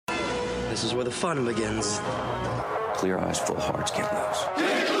This is where the fun begins. Clear eyes, full hearts, can't lose.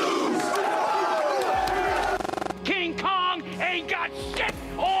 King Kong ain't got shit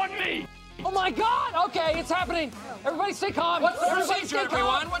on me! Oh my God! Okay, it's happening. Everybody stay calm. What's the Everybody procedure, stay calm.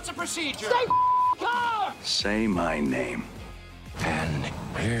 everyone? What's the procedure? Stay calm! Say my name. And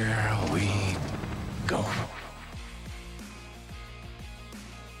here we go.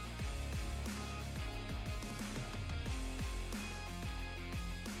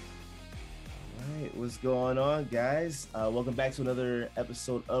 Alright, what's going on, guys? Welcome back to another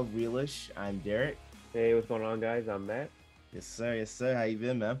episode of Realish. I'm Derek. Hey, what's going on, guys? I'm Matt. Yes, sir. Yes, sir. How you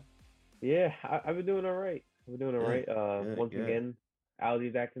been, man? Yeah, I've been doing all right. Once good. again,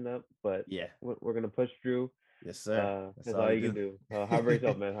 allergies acting up, but Yeah. we're gonna push through. Yes, sir. That's all you can do. How about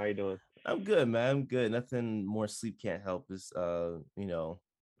yourself, man? How you doing? I'm good, man. I'm good. Nothing more sleep can't help. It's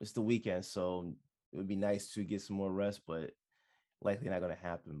it's the weekend, so it would be nice to get some more rest, but likely not gonna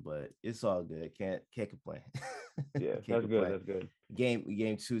happen. But it's all good. Can't complain. Yeah, Can't that's complain. good. That's good.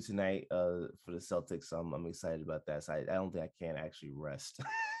 Game 2 tonight for the Celtics. So I'm excited about that. So I don't think I can actually rest.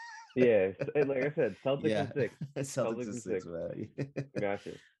 Yeah, like I said, Celtics and 6. Celtics and 6, man.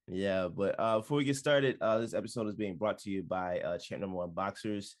 Gotcha. Yeah, but before we get started, this episode is being brought to you by Champ Number One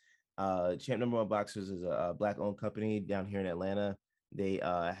Boxers. Champ Number One Boxers is a Black-owned company down here in Atlanta. They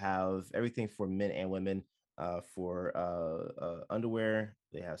have everything for men and women for underwear.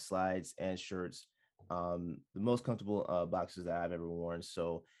 They have slides and shirts. The most comfortable boxers that I've ever worn.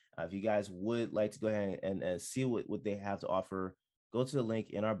 So if you guys would like to go ahead and see what they have to offer, go to the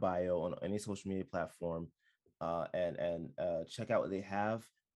link in our bio on any social media platform and check out what they have.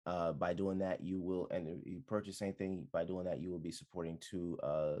 By doing that, you will, and if you purchase anything, by doing that, you will be supporting two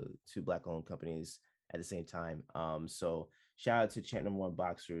Black-owned companies at the same time. So shout out to Champ Number One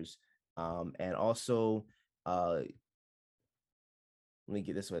Boxers. And also, let me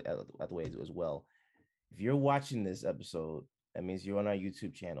get this out the way as well. If you're watching this episode, that means you're on our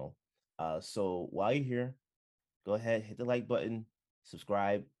YouTube channel. So while you're here, go ahead, hit the like button,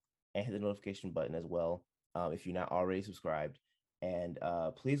 subscribe, and hit the notification button as well if you're not already subscribed. And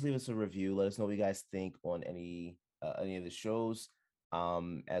please leave us a review. Let us know what you guys think on any of the shows.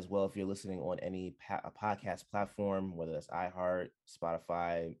 As well, if you're listening on any podcast platform, whether that's iHeart,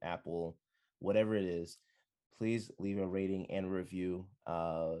 Spotify, Apple, whatever it is, please leave a rating and a review.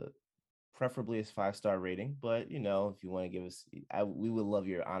 Preferably a 5-star rating, but if you want to give us, we would love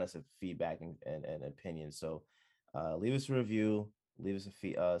your honest feedback and opinion. So leave us a review, leave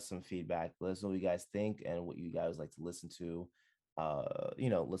us some feedback. Let us know what you guys think and what you guys like to listen to.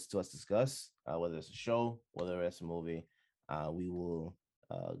 Listen to us discuss, whether it's a show, whether it's a movie. We will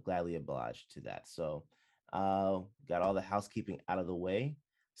gladly oblige to that. So got all the housekeeping out of the way.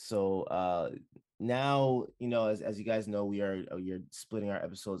 So now, as you guys know, we're splitting our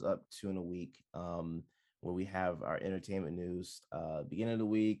episodes up 2 in a week, where we have our entertainment news beginning of the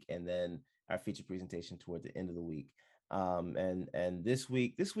week, and then our feature presentation toward the end of the week. And this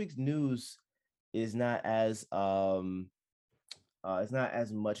week's news is not as it's not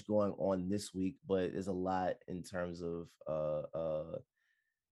as much going on this week, but there's a lot in terms of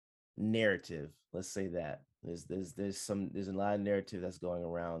narrative. Let's say that there's a lot of narrative that's going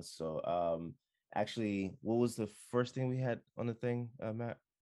around. So actually, what was the first thing we had on the thing, Matt?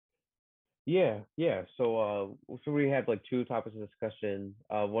 Yeah. So we have like 2 topics of discussion.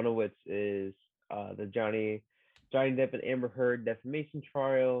 One of which is the Johnny Depp and Amber Heard defamation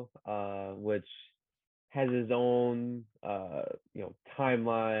trial, which has his own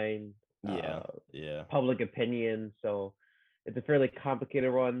timeline, public opinion. So it's a fairly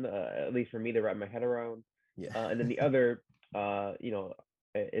complicated one, at least for me to wrap my head around. And then the other,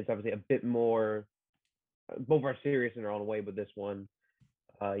 it's obviously a bit more, both are serious in their own way, but this one,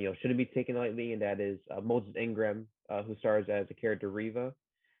 shouldn't be taken lightly, and that is Moses Ingram, who stars as the character Reva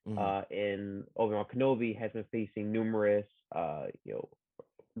in Obi-Wan Kenobi, has been facing numerous,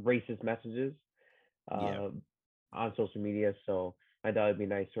 racist messages on social media. So I thought it'd be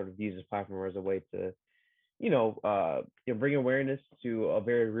nice to sort of use this platform as a way to, bring awareness to a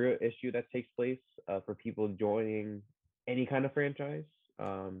very real issue that takes place for people joining any kind of franchise.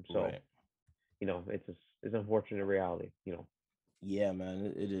 Right. It's unfortunate reality. Yeah,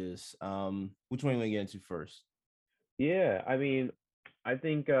 man, it is. Which one do you want to get into first? Yeah, I mean, I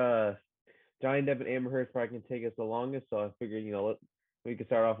think Johnny Depp and Amber Heard probably can take us the longest, so I figured we could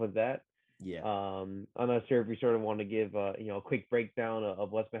start off with that. Yeah. I'm not sure if we sort of want to give a quick breakdown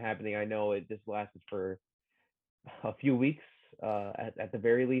of what's been happening. I know it just lasted for a few weeks at the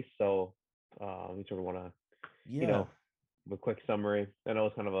very least, so we sort of want to a quick summary. I know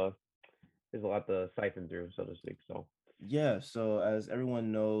it's kind of there's a lot to siphon through, so to speak. So Yeah, so as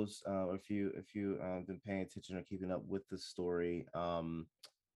everyone knows, if you been paying attention or keeping up with the story,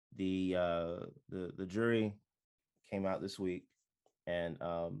 the jury came out this week and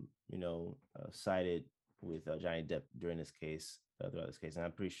sided with Johnny Depp during this case, throughout this case, and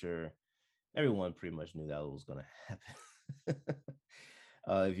I'm pretty sure everyone pretty much knew that was going to happen.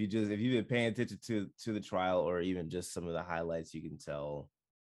 If you've been paying attention to the trial or even just some of the highlights, you could tell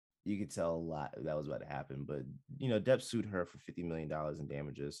a lot that was about to happen. But Depp sued her for $50 million in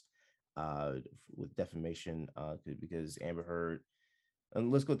damages, uh, with defamation, because Amber Heard.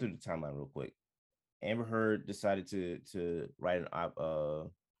 And let's go through the timeline real quick. Amber Heard decided to write an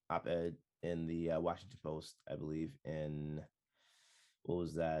op-ed in the Washington Post, I believe, in what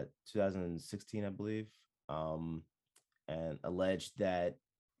was that, 2016, I believe, and alleged that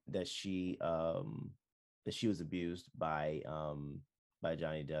she was abused by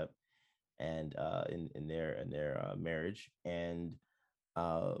Johnny Depp and in their marriage, and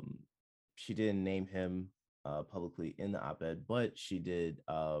um, she didn't name him publicly in the op-ed, but she did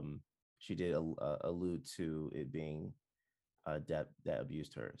allude to it being Depp that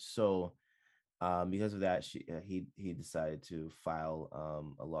abused her. So because of that, he decided to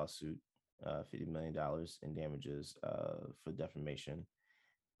file a lawsuit, $50 million in damages for defamation,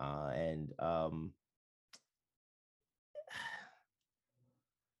 and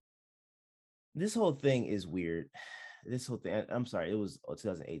this whole thing is weird. This whole thing, I'm sorry, it was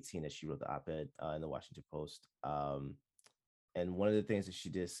 2018 that she wrote the op-ed in the Washington Post. And one of the things that she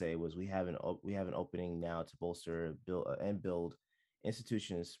did say was, we have an opening now to bolster, build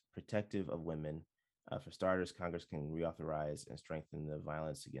institutions protective of women. For starters, Congress can reauthorize and strengthen the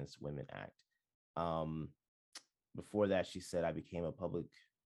Violence Against Women Act. Before that, she said, I became a public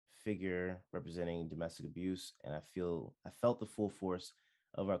figure representing domestic abuse, and I felt the full force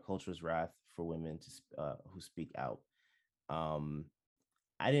of our culture's wrath for women who speak out.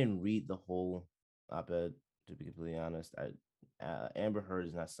 I didn't read the whole op-ed, to be completely honest. Amber Heard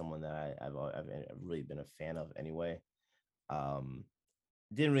is not someone that I've really been a fan of anyway.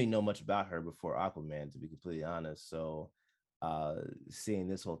 Didn't really know much about her before Aquaman, to be completely honest. So seeing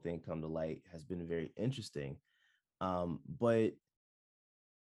this whole thing come to light has been very interesting. But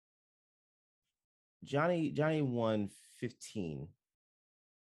Johnny won 15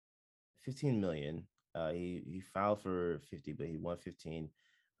 million. He filed for 50, but he won 15.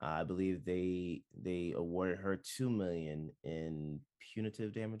 I believe they awarded her 2 million in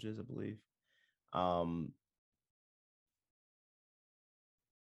punitive damages, I believe.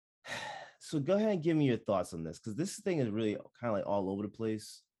 So go ahead and give me your thoughts on this, because this thing is really kind of like all over the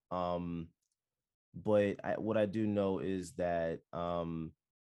place. But what I do know is that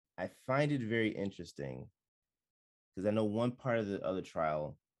I find it very interesting, because I know one part of the other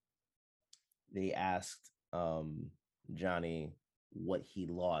trial, they asked Johnny what he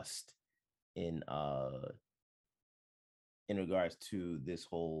lost in regards to this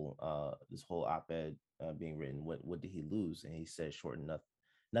whole op-ed being written. What did he lose? And he said, short enough,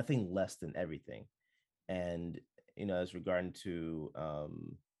 nothing less than everything. And as regarding to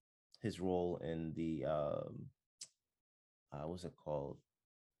his role in the what's it called?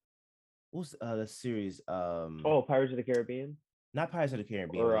 What's the series? Pirates of the Caribbean. Not Pirates of the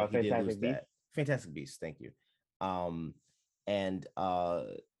Caribbean. Or he did lose Fantastic that. Fantastic Beasts. Thank you. And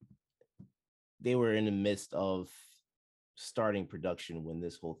they were in the midst of starting production when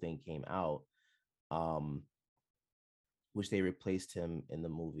this whole thing came out, which they replaced him in the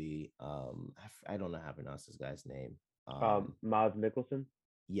movie. I don't know how to pronounce this guy's name. Mads Mikkelsen.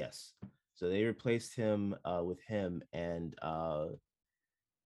 Yes. So they replaced him with him, and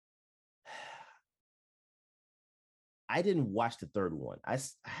I didn't watch the third one. I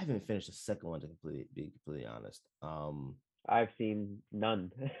haven't finished the second one, to be completely honest. I've seen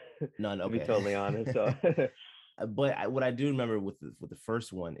none. None. Okay. To be totally honest. So. But what I do remember with the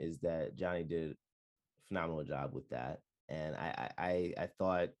first one is that Johnny did a phenomenal job with that, and I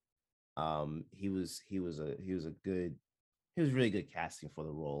thought he was really good casting for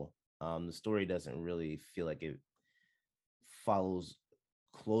the role. The story doesn't really feel like it follows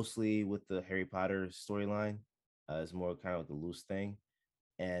closely with the Harry Potter storyline. It's more kind of like a loose thing,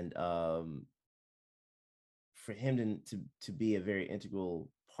 and for him to be a very integral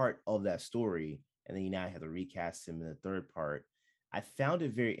part of that story, and then you now have to recast him in the third part. I found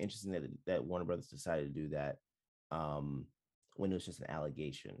it very interesting that Warner Brothers decided to do that when it was just an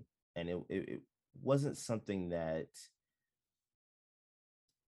allegation, and it wasn't something that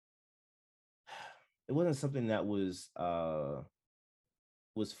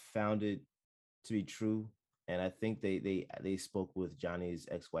was founded to be true. And I think they spoke with Johnny's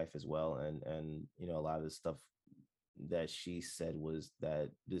ex-wife as well, and a lot of this stuff that she said was that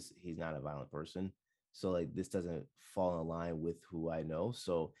he's not a violent person. So like this doesn't fall in line with who I know.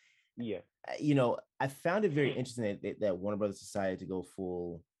 So yeah, I found it very interesting that Warner Brothers decided to go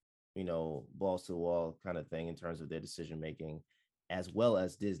full, balls to the wall kind of thing in terms of their decision making, as well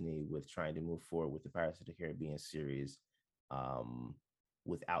as Disney with trying to move forward with the Pirates of the Caribbean series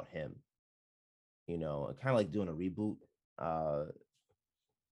without him. Kind of like doing a reboot.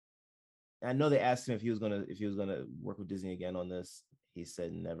 I know they asked him if he was gonna work with Disney again on this. He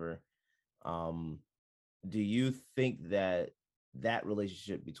said never. Do you think that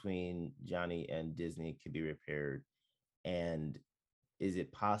relationship between Johnny and Disney could be repaired? And is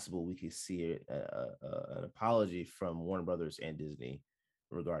it possible we could see an apology from Warner Brothers and Disney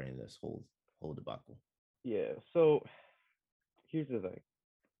regarding this whole debacle? Yeah. So here's the thing.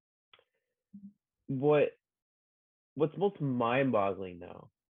 What's most mind-boggling now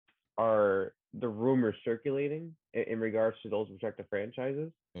are the rumors circulating in regards to those respective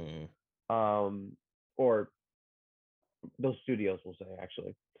franchises, or those studios, we'll say,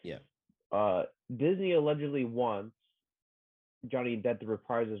 actually. Yeah. Disney allegedly wants Johnny Depp to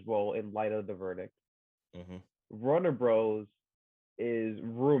reprise his role in light of the verdict. Warner Bros. Is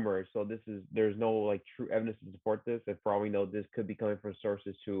rumored, so there's no like true evidence to support this. And for all we know, this could be coming from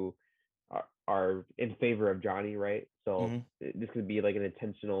sources who are in favor of Johnny, right? So this could be like an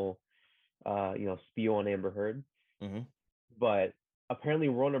intentional, spew on Amber Heard. But apparently,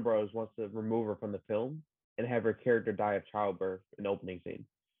 Warner Bros. Wants to remove her from the film and have her character die of childbirth in the opening scene.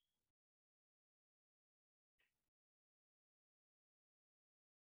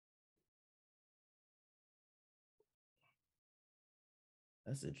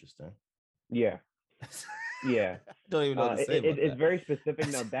 That's interesting. Yeah. Yeah. Don't even know what to say about it's very specific.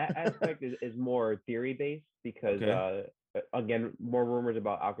 Now that aspect is more theory based because again, more rumors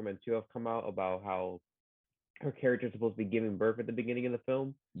about Aquaman 2 have come out about how her character is supposed to be giving birth at the beginning of the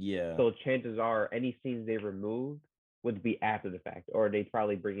film. Yeah. So chances are any scenes they removed would be after the fact, or they'd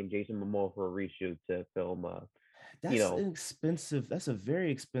probably bring in Jason Momoa for a reshoot to film. That's a very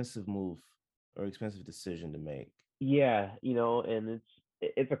expensive move or expensive decision to make. Yeah, and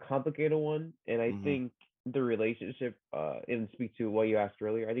it's a complicated one, and I think the relationship, and speak to what you asked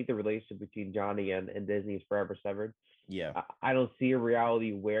earlier, I think the relationship between Johnny and Disney is forever severed. Yeah. I don't see a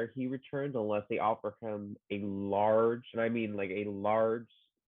reality where he returns unless they offer him a large, and I mean like a large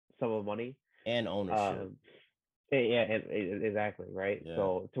sum of money and ownership. Yeah, and exactly, right. Yeah.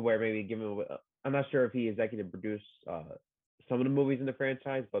 So to where maybe give him, I'm not sure if he executive produced some of the movies in the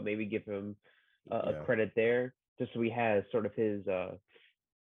franchise, but maybe give him a credit there, just so he has sort of his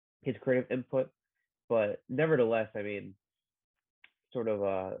creative input. But nevertheless, I mean, sort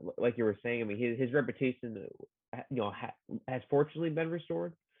of like you were saying, I mean, his reputation, has fortunately been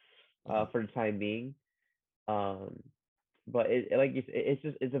restored for the time being. But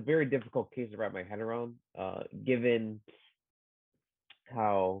it's a very difficult case to wrap my head around, given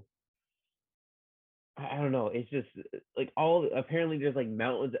how, I don't know, it's just like apparently there's like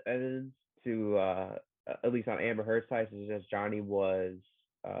mountains of evidence to at least on Amber Heard's side, suggests Johnny was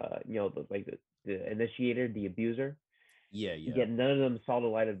the initiator, the abuser. Yeah. Yet none of them saw the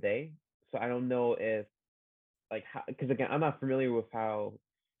light of day. So I don't know if because again, I'm not familiar with how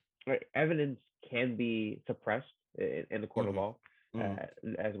evidence can be suppressed in the court of law,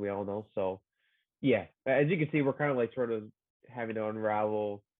 as we all know. So yeah, as you can see, we're kind of like sort of having to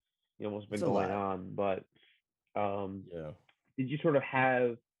unravel, what's been going on. But did you sort of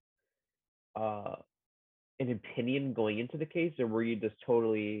have an opinion going into the case, or were you just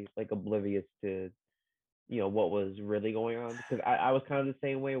totally like oblivious to what was really going on? Because I was kind of the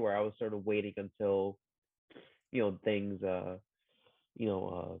same way, where I was sort of waiting until things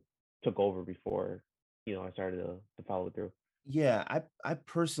took over before I started to follow through. Yeah, I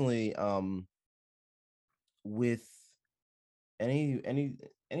personally with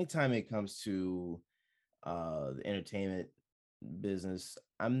anytime it comes to the entertainment business,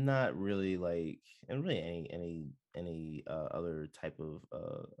 I'm not really like, and really any other type of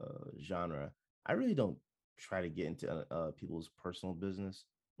genre, I really don't try to get into people's personal business.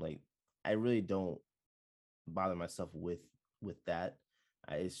 Like, I really don't bother myself with that.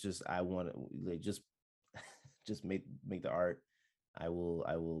 It's just I want to like just make the art. I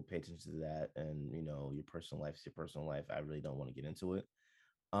will pay attention to that, and your personal life is your personal life. I really don't want to get into it.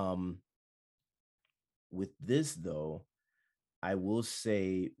 With this though, I will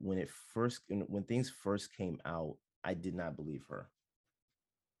say when things first came out, I did not believe her.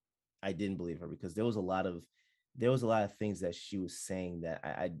 I didn't believe her because there was a lot of things that she was saying that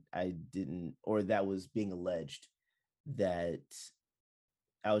I didn't, or that was being alleged, that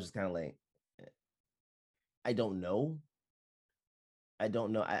I was just kind of like, I don't know.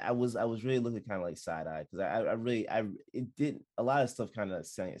 I was really looking kind of like side eye because I really it did a lot of stuff kind of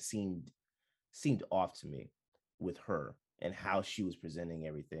seemed off to me with her and how she was presenting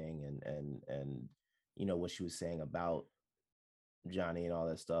everything and what she was saying about Johnny and all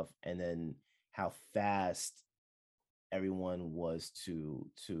that stuff, and then how fast everyone was to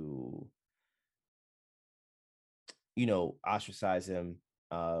ostracize him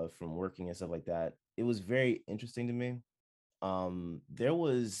from working and stuff like that. It was very interesting to me. There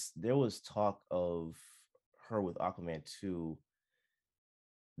was talk of her with Aquaman 2.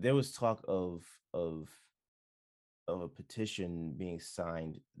 There was talk of a petition being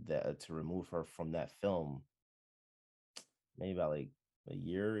signed that to remove her from that film, maybe about like a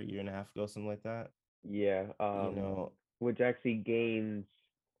year and a half ago, something like that. Yeah. You know, Which actually gains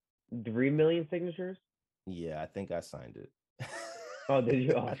 3 million signatures. yeah, I think I signed it. Oh, did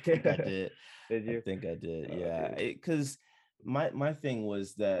you? I think I did. Did you? I think I did. Oh, Yeah, dude. because my thing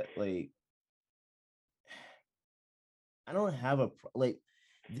was that like I don't have like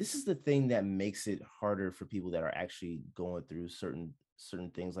this is the thing that makes it harder for people that are actually going through certain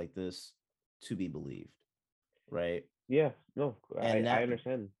things like this to be believed, right? Yeah. No, And I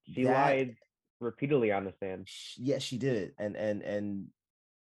understand. She that lied repeatedly on the stand. yes, she did. And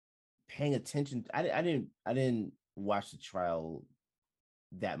paying attention, I didn't watch the trial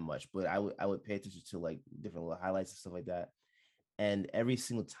that much, but I would pay attention to like different little highlights and stuff like that. And every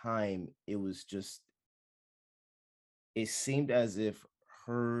single time it seemed as if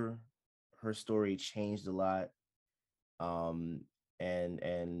her her story changed a lot.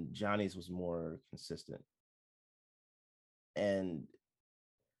 And Johnny's was more consistent. And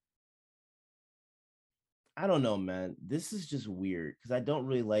I don't know, man. This is just weird because I don't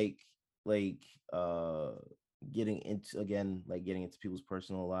really like uh getting into people's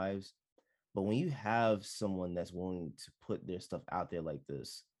personal lives. But when you have someone that's willing to put their stuff out there like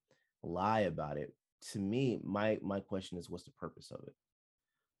this, lie about it, to me, my question is, what's the purpose of it?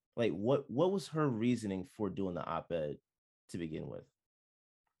 Like, what was her reasoning for doing the op-ed to begin with?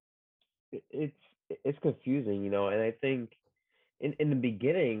 It's it's confusing, and I think in the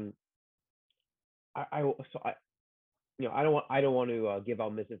beginning, so I I don't want to give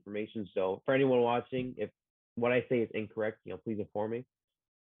out misinformation. So for anyone watching, if what I say is incorrect, please inform me.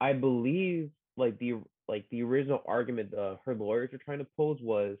 I believe like the original argument her lawyers were trying to pose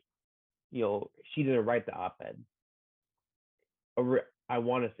was, she didn't write the op-ed. I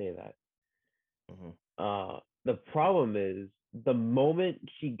want to say that. Mhm. The problem is the moment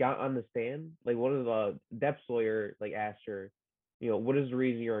she got on the stand, like one of the Depp's lawyer like asked her, what is the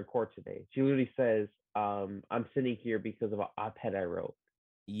reason you're in court today? She literally says, I'm sitting here because of an op-ed I wrote.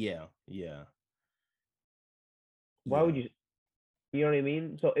 Yeah, yeah, Why would yeah, you? You know what I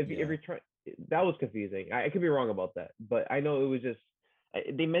mean? So if yeah. you're trying, that was confusing. I could be wrong about that, but I know it was just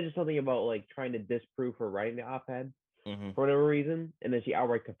they mentioned something about like trying to disprove her writing the op-ed Hmm. for whatever reason, and then she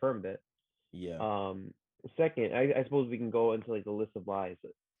outright confirmed it. Yeah. Um, Second, I suppose we can go into like the list of lies.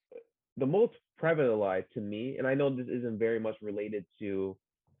 The most prevalent lie to me, and I know this isn't very much related to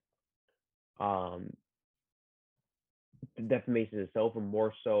um the defamation itself, or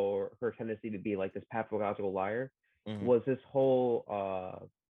more so her tendency to be like this pathological liar, Hmm. was this whole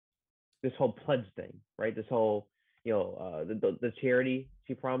pledge thing, right? This whole, the charity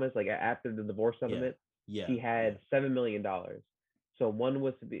she promised, like after the divorce Yeah. settlement, Yeah. she Yeah. had $7 million. So one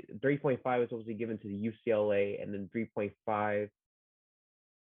was to be 3.5 was supposed to be given to the UCLA, and then 3.5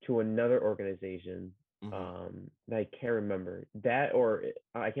 to another organization. Hmm. That I can't remember that, or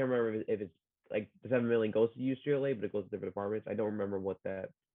I can't remember if it's like the 7 million goes to UCLA, but it goes to different departments. I don't remember what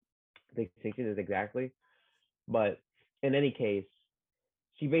that distinction is exactly, but in any case,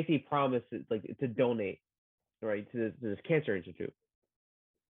 she basically promised like to donate, right, to this cancer institute.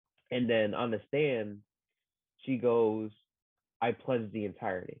 And then on the stand, she goes, I pledged the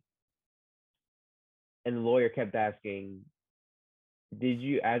entirety. And the lawyer kept asking, did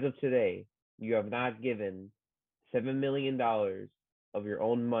you, as of today, you have not given $7 million of your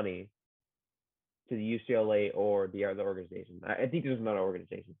own money to the UCLA or the other organization? I think there's another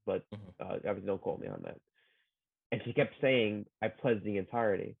organization, but Hmm. obviously don't quote me on that. And she kept saying, I pledged the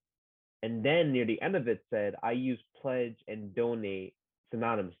entirety. And then near the end of it said, I use pledge and donate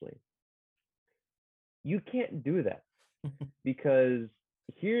synonymously. You can't do that, because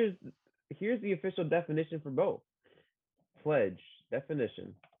here's here's the official definition for both. Pledge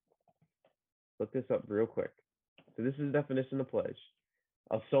definition. Look this up real quick. So this is the definition of pledge: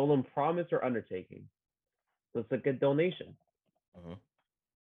 a solemn promise or undertaking. Let's look at donation Hmm.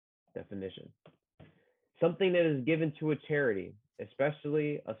 definition: something that is given to a charity,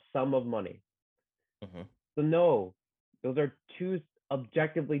 especially a sum of money. Hmm. So no, those are two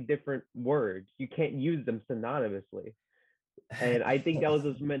objectively different words. You can't use them synonymously. And I think that was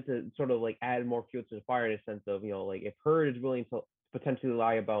just meant to sort of like add more fuel to the fire in a sense of, like if Heard is willing to potentially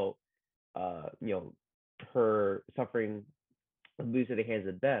lie about, her suffering abuse at the hands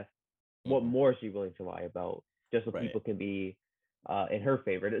of death, what more is she willing to lie about just so people can be in her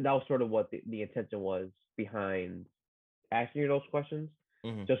favor? That was sort of what the intention was behind asking her those questions,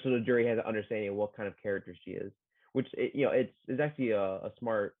 just so the jury has an understanding of what kind of character she is. Which it's actually a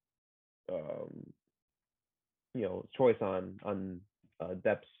smart choice on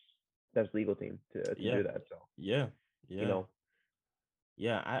Depp's legal team to do that. So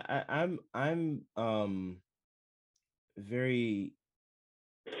I'm very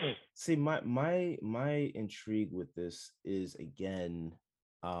see my intrigue with this is again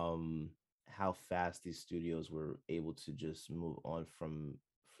how fast these studios were able to just move on from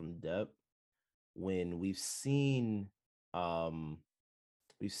Depp when we've seen other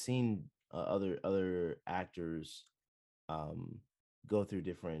actors go through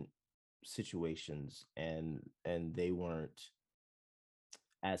different situations and they weren't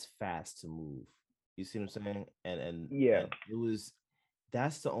as fast to move. You see what I'm saying? And yeah, and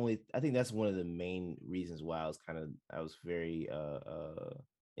that's the only, I think that's one of the main reasons why I was very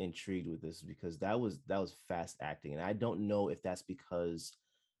intrigued with this, because that was fast acting. And I don't know if that's because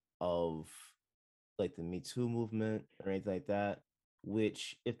of like the Me Too movement or anything like that,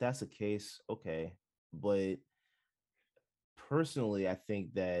 which if that's the case, okay. But personally, I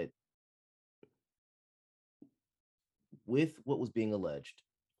think that with what was being alleged,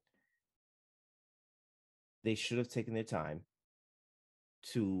 they should have taken their time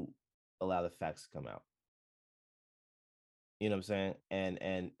to allow the facts to come out. You know what I'm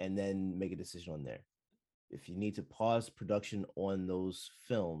saying? And then make a decision on there. If you need to pause production on those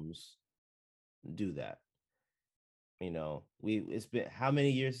films, do that. It's been, how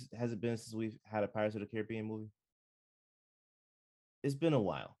many years has it been since we've had a Pirates of the Caribbean movie? It's been a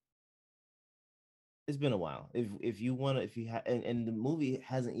while. If you want to, if you have, and the movie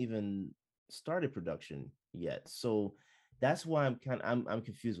hasn't even started production yet, so that's why I'm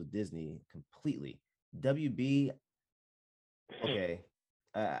confused with Disney completely. WB, okay,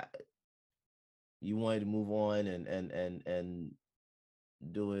 you wanted to move on and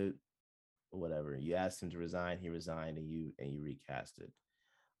do it, whatever. You asked him to resign, he resigned, and you recast it.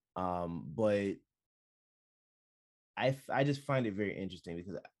 But I just find it very interesting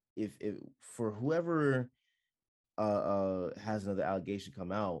because if for whoever has another allegation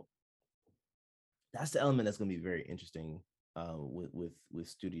come out, that's the element that's going to be very interesting with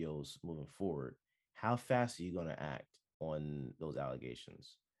studios moving forward. How fast are you going to act on those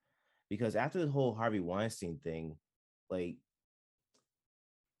allegations? Because after the whole Harvey Weinstein thing, like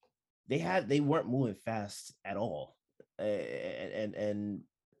they weren't moving fast at all, and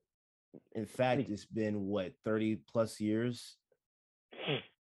in fact, it's been what, 30 plus years,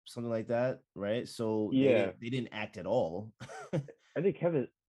 something like that, right? So yeah, they didn't act at all. I think Kevin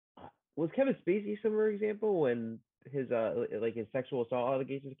Spacey a similar example when his his sexual assault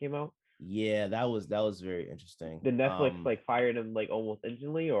allegations came out. Yeah, that was very interesting. Did Netflix like fired him like almost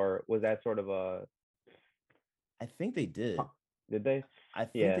instantly, or was that sort of a? I think they did. Did they? I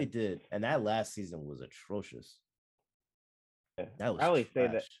think they did, and that last season was atrocious. Yeah. That was I only trash. say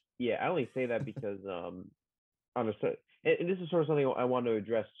that. Yeah, I only say that because understood. And this is sort of something I want to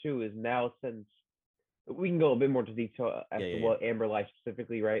address too. Is now, since we can go a bit more into detail as to what Amber lied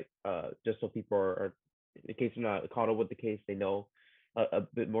specifically, right? Just so people are, in case they're not caught up with the case, they know a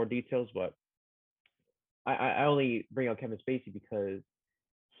bit more details. But I only bring out Kevin Spacey because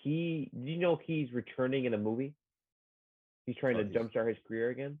he's returning in a movie. He's trying to jumpstart his career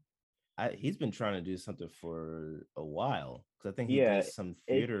again. He's been trying to do something for a while, because I think he did some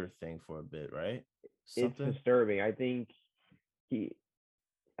theater thing for a bit, right? Something? It's disturbing. I think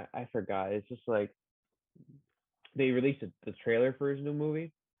I forgot. It's just like they released the trailer for his new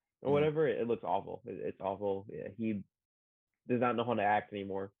movie or whatever. It looks awful. It's awful. Yeah, he does not know how to act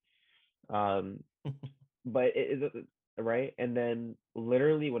anymore. But it is right. And then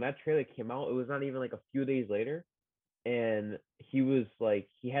literally when that trailer came out, it was not even like a few days later, and he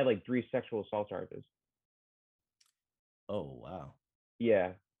had like 3 sexual assault charges. Oh wow.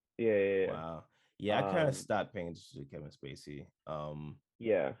 Yeah. Wow. Yeah, I kind of stopped paying attention to Kevin Spacey.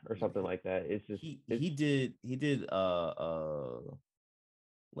 Yeah, or something like that. It's just he did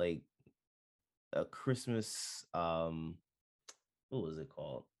like a Christmas, what was it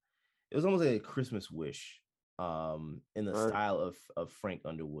called? It was almost like a Christmas Wish in the style of Frank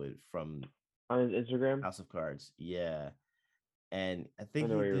Underwood from on his Instagram, House of Cards. Yeah. And I I think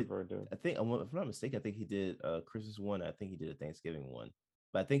know he what you're did. referring to. I think, if I'm not mistaken, I think he did a Christmas one. I think he did a Thanksgiving one,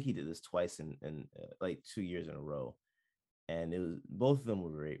 but I think he did this twice in like 2 years in a row, and it was both of them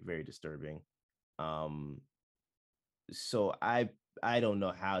were very very disturbing. Um, so I don't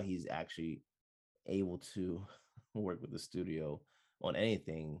know how he's actually able to work with the studio on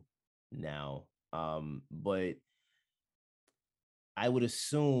anything now. But I would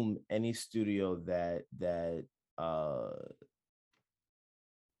assume any studio that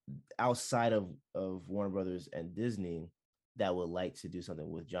outside of Warner Brothers and Disney that would like to do something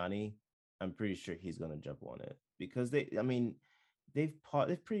with Johnny, I'm pretty sure he's gonna jump on it because I mean, they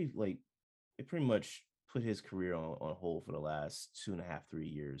pretty much put his career on hold for the last 2.5, 3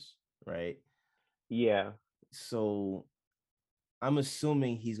 years, right? Yeah. So I'm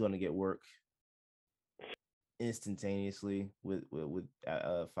assuming he's gonna get work instantaneously with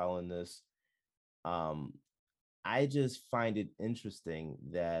following this. Um, I just find it interesting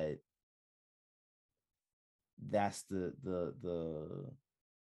that that's the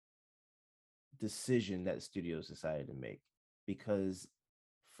decision that the studios decided to make, because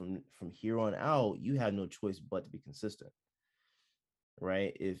from here on out you have no choice but to be consistent,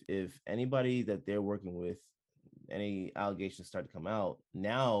 right? If anybody that they're working with, any allegations start to come out,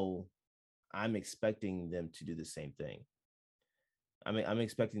 now I'm expecting them to do the same thing. I mean, I'm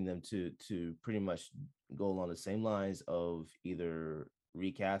expecting them to pretty much go along the same lines of either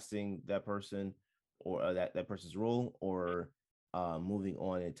recasting that person or that person's role, or moving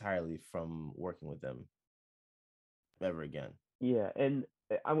on entirely from working with them ever again. Yeah, and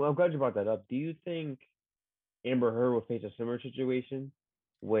I'm glad you brought that up. Do you think Amber Heard will face a similar situation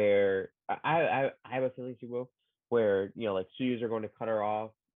where I have a feeling she will, where like studios are going to cut her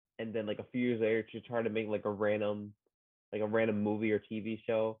off, and then like a few years later she'll try to make like a random movie or TV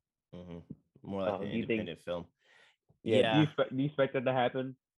show. Mm-hmm. More like an Do you think? independent film. Yeah. Yeah, Do you expect that to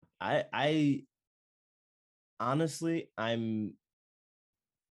happen? I honestly, I'm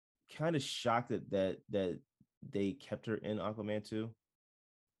kind of shocked that they kept her in Aquaman 2.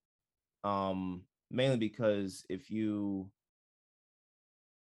 Mainly because if you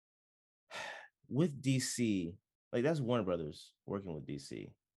with DC, like that's Warner Brothers working with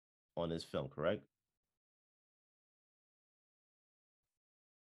DC on this film, correct?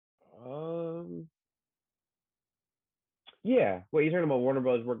 Um. Yeah. Wait, you're talking about Warner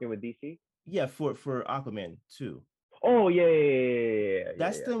Bros. Working with DC? Yeah, for Aquaman 2. Oh yeah.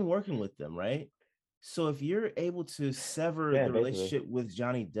 That's them working with them, right? So if you're able to sever Yeah, the basically. relationship with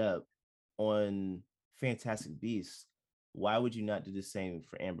Johnny Depp on Fantastic Beasts, why would you not do the same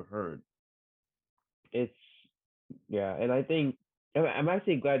for Amber Heard? It's and I think I'm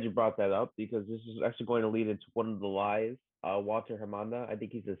actually glad you brought that up because this is actually going to lead into one of the lies. Walter Hamada, I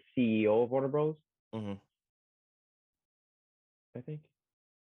think he's the CEO of Warner Bros. Mm-hmm. I think.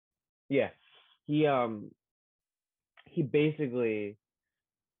 Yeah, he basically,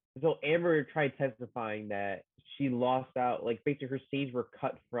 so Amber tried testifying that she lost out, like basically her scenes were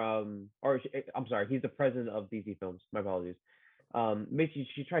cut from, I'm sorry, he's the president of DC Films. My apologies. Basically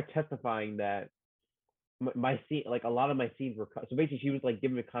she tried testifying that my scene, like a lot of my scenes were cut. So basically, she was like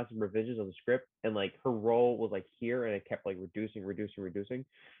giving me constant revisions of the script, and like her role was like here, and it kept like reducing.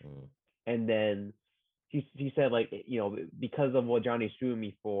 Mm. And then she said like because of what Johnny's suing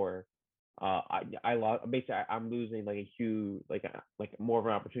me for, I lost. Basically, I'm losing like a huge like more of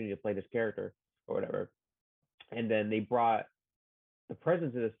an opportunity to play this character or whatever. And then they brought the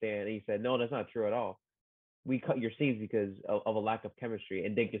president to the stand, and he said, no, that's not true at all. We cut your scenes because of a lack of chemistry,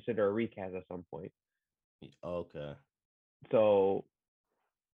 and didn't consider a recast at some point. Okay. So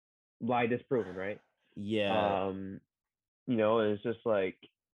lie disproven, right? Yeah. It's just like,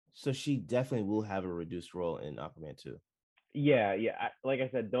 so she definitely will have a reduced role in Aquaman 2. Yeah. Like I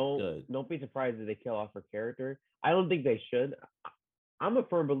said, don't be surprised if they kill off her character. I don't think they should. I'm a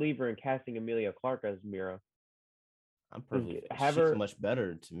firm believer in casting Emilia Clarke as Mera. I'm perfect. She's much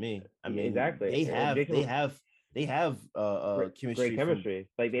better to me. I mean, exactly. They have chemistry. Great chemistry.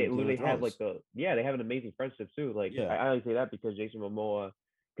 Like they literally have like they have an amazing friendship too. Like I only say that because Jason Momoa,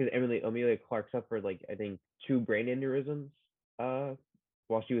 because Emilia Clarke suffered like I think 2 brain aneurysms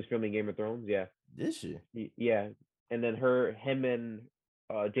while she was filming Game of Thrones. Yeah. Did she? Yeah. And then him and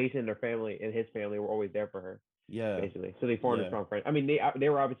Jason and his family were always there for her. Yeah. Basically. So they formed a strong friend. I mean, they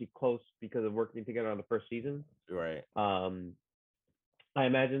were obviously close because of working together on the first season. Right. I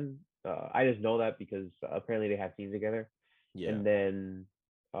imagine. I just know that because apparently they have scenes together. Yeah. And then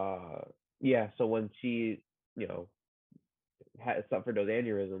so when she, had suffered those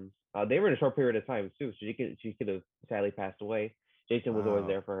aneurysms, they were in a short period of time too. So she could have sadly passed away. Jason was always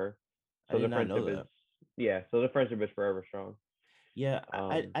there for her. So the friendship is so the friendship is forever strong. Yeah,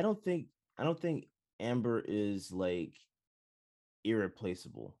 I don't think Amber is like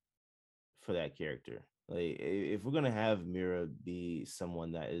irreplaceable for that character. Like if we're gonna have Mira be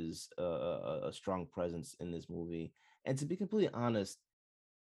someone that is a strong presence in this movie, and to be completely honest,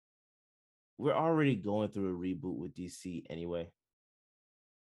 we're already going through a reboot with DC anyway.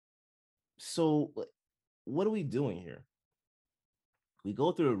 So what are we doing here? We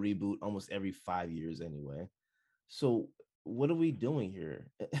go through a reboot almost every 5 years anyway. So what are we doing here?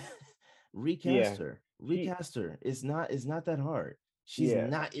 Yeah, Recast her. she Recast her. It's not that hard. She's yeah,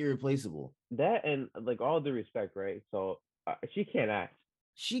 not irreplaceable. that, and like all due respect, right? So she can't act.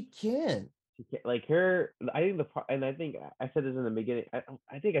 She can. She can't, like her. I think and I think I said this in the beginning.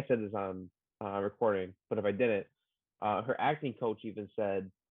 I think I said this on recording, but if I didn't, her acting coach even said,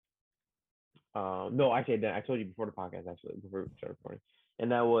 no, actually I didn't. I told you before the podcast, actually before we started recording,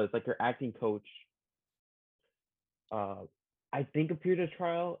 and that was like her acting coach. Uh, I think appeared at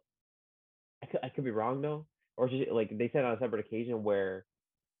trial. I could be wrong though, or she, like they said on a separate occasion where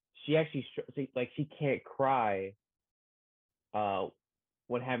she actually like she can't cry uh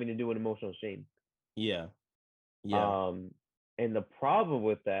when having to do an emotional scene. Yeah. Yeah. Um, and the problem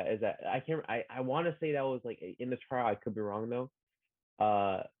with that is that I can't. I want to say that was like in the trial. I could be wrong though.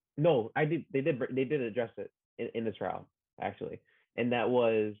 No, I did. They did address it in the trial actually, and that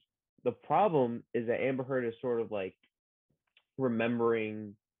was the problem is that Amber Heard is sort of like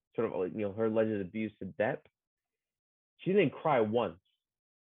remembering sort of like her alleged abuse to death. She didn't cry once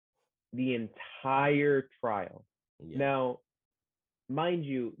the entire trial. Yeah. Now, mind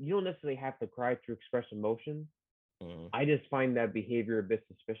you, you don't necessarily have to cry to express emotion. Mm-hmm. I just find that behavior a bit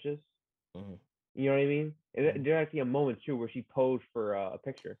suspicious. Mm-hmm. You know what I mean? And there's actually a moment too where she posed for a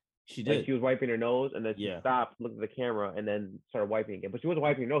picture. She did. Like she was wiping her nose, and then she stopped, looked at the camera, and then started wiping again. But she wasn't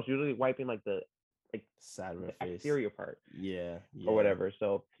wiping her nose; she was really wiping like the side of her face, exterior part. Yeah. Or whatever.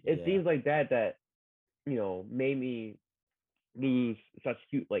 So it seems like that made me lose such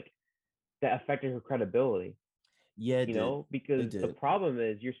cute that affected her credibility. Yeah, because the problem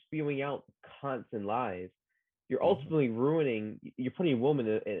is you're spewing out constant lies. You're ultimately ruining. You're putting a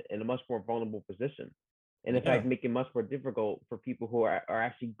woman in a much more vulnerable position, and in fact, making it much more difficult for people who are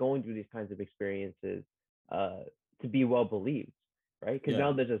actually going through these kinds of experiences to be well believed, right? Because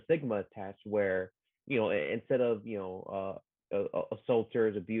now there's a stigma attached where instead of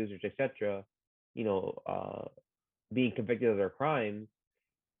assaulters, abusers, etc., being convicted of their crimes,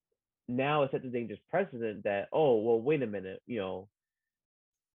 now it's such a dangerous precedent that wait a minute,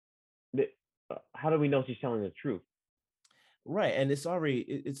 how do we know she's telling the truth? Right, and it's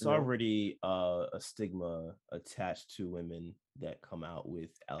already a stigma attached to women that come out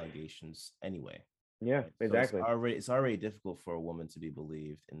with allegations anyway. Yeah, exactly. So it's already difficult for a woman to be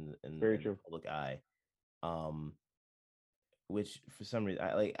believed in the public eye. Which for some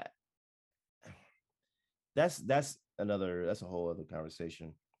reason that's a whole other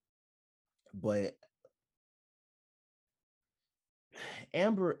conversation. But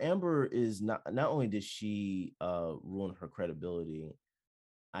Amber is not only did she ruin her credibility,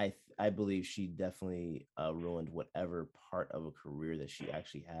 I believe she definitely ruined whatever part of a career that she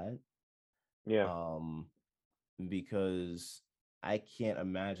actually had. Yeah. Because I can't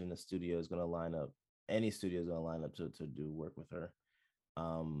imagine any studio is going to line up to do work with her.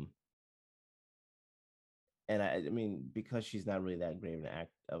 And I mean, because she's not really that great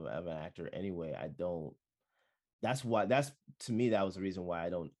of an actor anyway, that's to me, that was the reason why I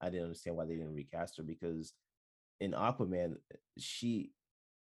didn't understand why they didn't recast her, because in Aquaman, she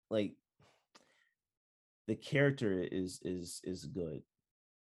the character is good.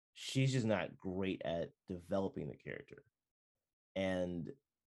 She's just not great at developing the character. And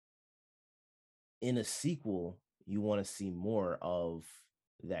in a sequel, you want to see more of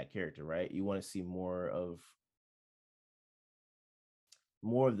that character, right? You want to see more of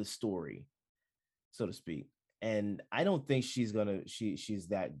the story, so to speak. And I don't think she's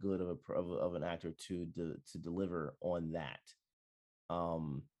that good of an actor to deliver on that.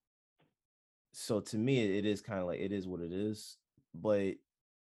 So to me, it is kind of like, it is what it is. But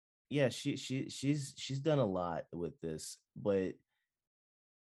yeah, she's done a lot with this, but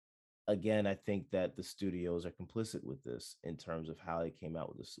again, I think that the studios are complicit with this in terms of how they came out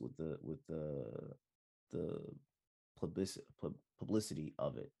with this, with the publicity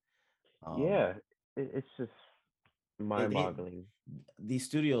of it. It's just mind-boggling. These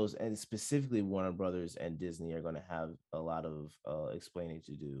studios, and specifically Warner Brothers and Disney, are going to have a lot of explaining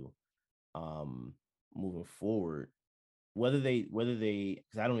to do moving forward. Whether they,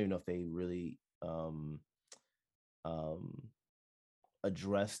 because I don't even know if they really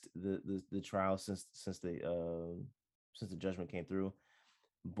addressed the trial since they since the judgment came through.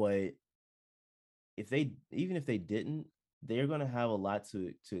 But even if they didn't, they're going to have a lot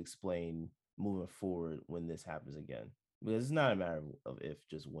to explain moving forward when this happens again, because it's not a matter of if,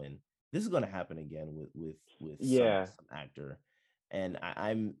 just when. This is going to happen again with some actor, and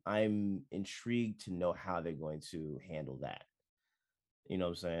I'm intrigued to know how they're going to handle that. You know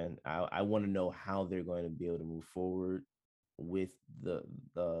what I'm saying? I want to know how they're going to be able to move forward with the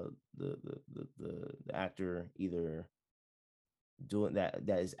actor either doing that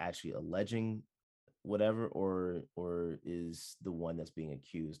is actually alleging whatever, or is the one that's being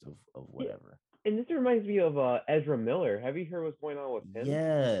accused of whatever. And this reminds me of Ezra Miller. Have you heard what's going on with him?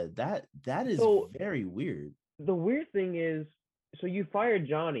 Yeah, that is very weird. The weird thing is, so you fired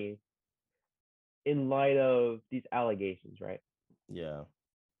Johnny in light of these allegations, right? Yeah.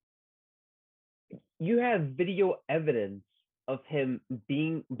 You have video evidence of him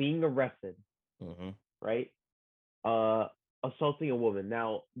being arrested, right? Assaulting a woman.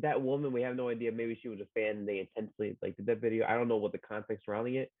 Now, that woman, we have no idea. Maybe she was a fan and they intentionally did that video. I don't know what the context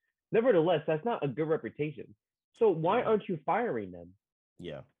surrounding it. Nevertheless, that's not a good reputation. So why aren't you firing them?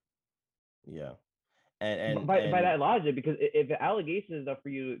 Yeah. And by that logic, because if the allegation is enough for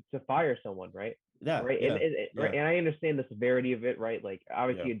you to fire someone, right? Yeah. Right. Yeah, right. And I understand the severity of it, right? Like,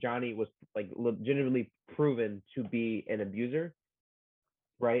 obviously, Johnny was legitimately proven to be an abuser,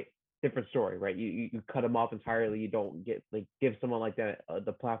 right? Different story, right? You cut him off entirely. You don't give someone like that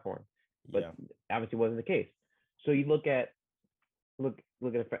the platform, but obviously wasn't the case. So you look at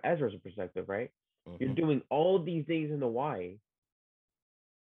it from Ezra's perspective, right? You're doing all these things in the Y,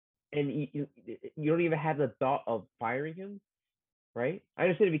 and you don't even have the thought of firing him, right? I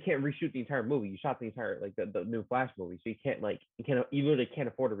understand if you can't reshoot the entire movie. You shot the entire the new Flash movie, so you literally can't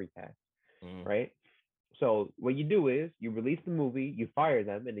afford to recast, right? So what you do is you release the movie, you fire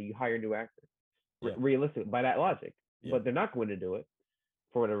them, and then you hire a new actor. Realistically, by that logic, but they're not going to do it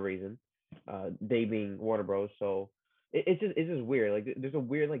for whatever reason. They being Warner Bros. So it's just weird. Like, there's a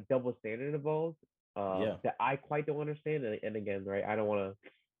weird double standard involved that I quite don't understand. And again, right, I don't want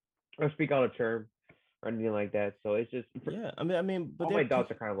to speak out of term or anything like that. So it's just I mean, but all my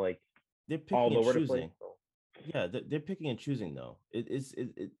doubts are kind of they're picking all over the place. So. Yeah, they're picking and choosing though.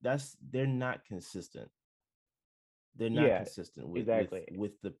 They're not consistent. They're not consistent with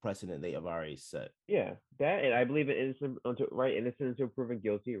the precedent they have already set. Yeah, that, and I believe in innocent until proven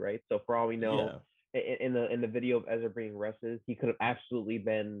guilty, right? So for all we know, in the video of Ezra being arrested, he could have absolutely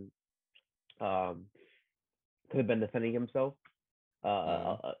been defending himself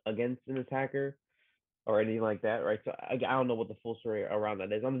against an attacker or anything like that, right? So I don't know what the full story around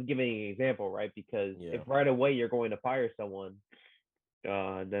that is. I'm just giving an example, right? Because if right away you're going to fire someone,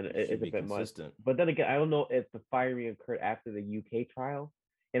 then it's a bit consistent. Much. But then again, I don't know if the firing occurred after the UK trial.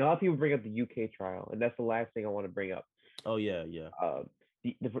 And a lot of people bring up the UK trial, and that's the last thing I want to bring up. Oh, yeah.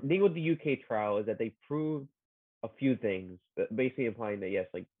 The thing with the UK trial is that they proved a few things, basically implying that, yes,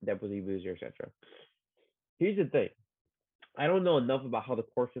 that was abuser, etc. Here's the thing. I don't know enough about how the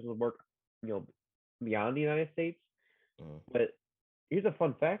court system work, beyond the United States. But here's a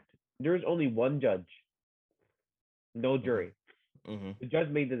fun fact. There is only one judge, no jury. The judge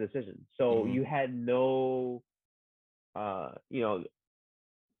made the decision. So you had no,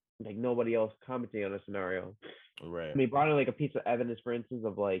 nobody else commenting on a scenario. Right. I mean, brought in a piece of evidence, for instance,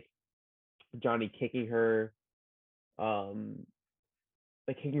 of Johnny kicking her,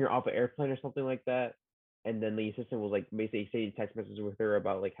 kicking her off an airplane or something like that. And then the assistant was basically saying text messages with her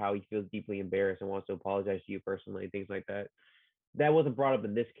about how he feels deeply embarrassed and wants to apologize to you personally, things like that. That wasn't brought up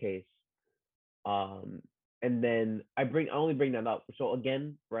in this case. And then I only bring that up. So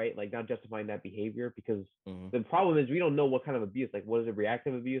again, right, not justifying that behavior, because the problem is we don't know what kind of abuse. Was it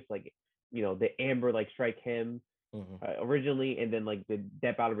reactive abuse? Did Amber strike him originally, and then did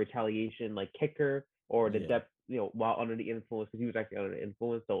Depp out of retaliation kick her, or did Depp while under the influence, because he was actually under the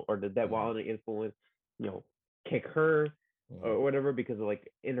influence, or did Depp while under the influence kick her or whatever because of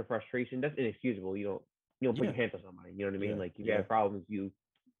inner frustration? That's inexcusable. You don't put your hands on somebody. You know what I mean? If you have problems, you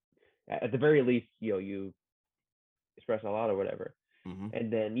at the very least you express a lot or whatever.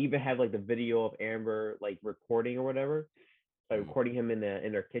 And then you even have the video of Amber recording or whatever, recording him in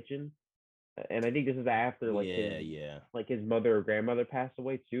their kitchen. And I think this is after his mother or grandmother passed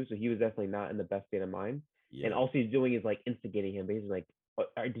away too, so he was definitely not in the best state of mind. And all he's doing is instigating him, basically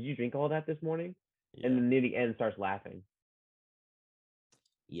did you drink all that this morning? And then near the end starts laughing.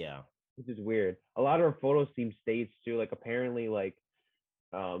 Which is weird. A lot of her photos seem staged too. Apparently he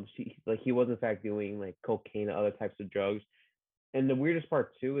was in fact doing cocaine and other types of drugs. And the weirdest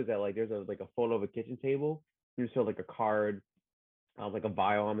part too is that there's a photo of a kitchen table. There's a card, a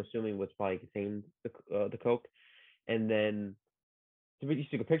vial, I'm assuming, which probably contained the coke. And then she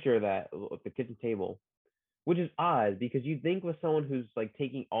took a picture of that of the kitchen table, which is odd because you think with someone who's like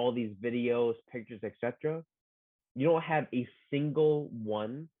taking all these videos, pictures, etc., you don't have a single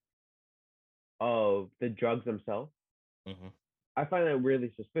one of the drugs themselves. Mm-hmm. I find that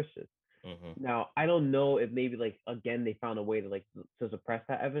really suspicious. Mm-hmm. Now, I don't know if maybe like again they found a way to like to suppress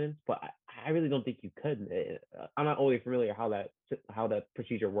that evidence, but I really don't think you could. I'm not only familiar how that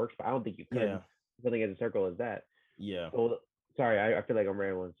procedure works, but I don't think you could. Yeah. Something as a circle as that. Yeah. So sorry, I feel like I'm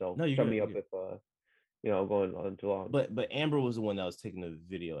rambling. So no, sum me up if going on too long. But Amber was the one that was taking the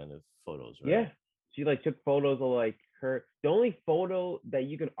video and the photos, right? Yeah, she like took photos of like her. The only photo that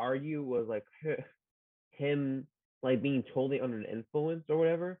you could argue was like him like being totally under an influence or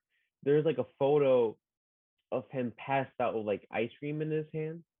whatever. There's like a photo of him passed out with like ice cream in his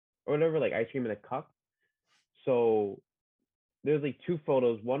hand or whatever, like ice cream in a cup. So there's like two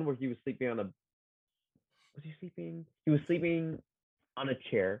photos. One where he was sleeping on a. Was he sleeping? He was sleeping on a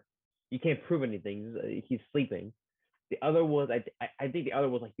chair. You can't prove anything. He's sleeping. The other was I think the other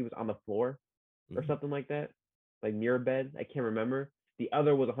was like he was on the floor or something like that, like near a bed. I can't remember. The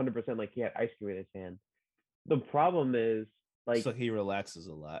other was 100% like he had ice cream in his hand. The problem is like so he relaxes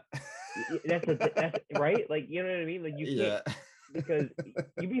a lot. that's right. Like you know what I mean. Like you can't because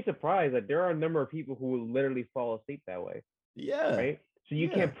you'd be surprised that there are a number of people who will literally fall asleep that way. Yeah. Right. So you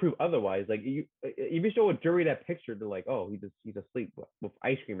can't prove otherwise. Like you show a jury that picture, they're like, oh, he's asleep with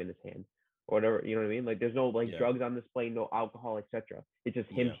ice cream in his hand or whatever. You know what I mean? Like there's no like drugs on display, no alcohol, etc. It's just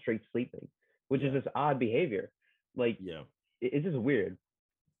him straight sleeping, which is this odd behavior. Like it's just weird.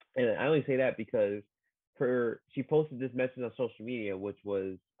 And I only say that because she posted this message on social media, which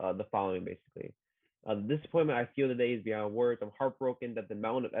was the following basically. The disappointment I feel today is beyond words. I'm heartbroken that the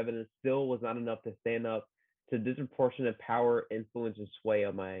amount of evidence still was not enough to stand up to disproportionate power, influence, and sway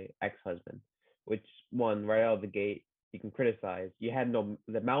of my ex-husband, which one right out of the gate you can criticize. You had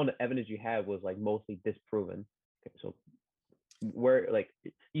the amount of evidence you had was like mostly disproven. Okay, so where like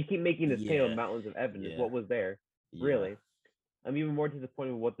you keep making this tale of mountains of evidence. What was there really? I'm even more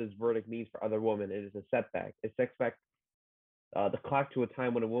disappointed with what this verdict means for other women. It is a setback. It sets back the clock to a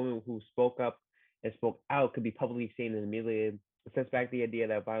time when a woman who spoke up and spoke out could be publicly seen and humiliated. It sets back the idea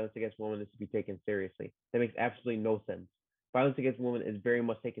that violence against women is to be taken seriously. That makes absolutely no sense. Violence against women is very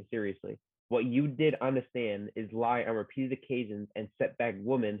much taken seriously. What you did understand is lie on repeated occasions and set back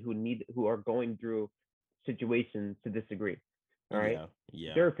women who are going through situations to disagree. All right.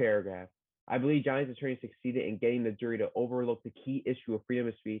 Yeah. Third paragraph. I believe Johnny's attorney succeeded in getting the jury to overlook the key issue of freedom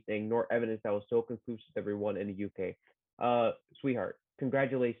of speech and ignore evidence that was so conclusive to everyone in the UK. Sweetheart,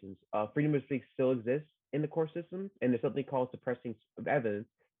 congratulations. Freedom of speech still exists in the court system, and there's something called suppressing evidence,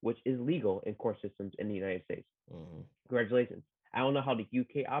 which is legal in court systems in the United States. Mm-hmm. Congratulations. I don't know how the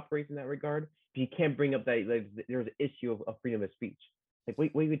UK operates in that regard, but you can't bring up that like, there's an issue of freedom of speech. Like,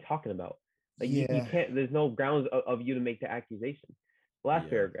 what are you talking about? Like, you can't. There's no grounds of you to make the accusation. Last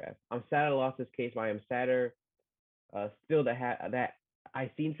paragraph. I'm sad I lost this case, but I am sadder still that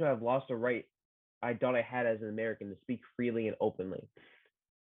I seem to have lost the right I thought I had as an American to speak freely and openly,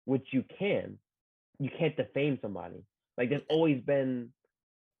 which you can. You can't defame somebody. Like that's always been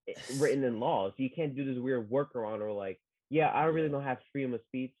written in laws. You can't do this weird workaround or like, I really don't have freedom of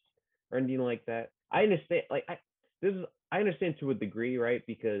speech or anything like that. I understand. Like I understand to a degree, right?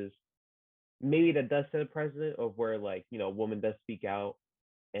 Because maybe that does set a precedent of where like a woman does speak out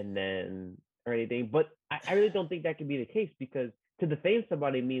and then or anything. But I really don't think that can be the case because to defame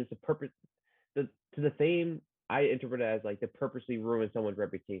somebody means the purpose. To defame, I interpret it as like to purposely ruin someone's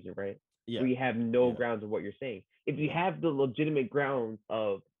reputation, right? Where you have no grounds of what you're saying. If you have the legitimate grounds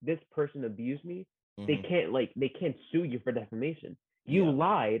of this person abused me, they can't sue you for defamation. You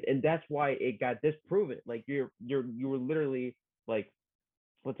lied, and that's why it got disproven. Like you were literally like,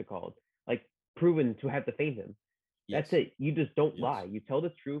 what's it called? Like proven to have defamed him. That's it. You just don't lie. You tell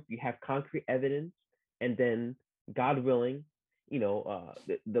the truth. You have concrete evidence, and then God willing,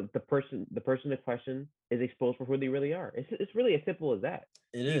 the person in question is exposed for who they really are. It's really as simple as that.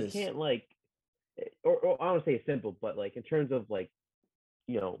 You can't like, or I don't say it's simple, but like in terms of like,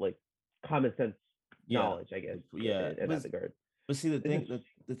 like common sense knowledge, I guess. In that regard. But see,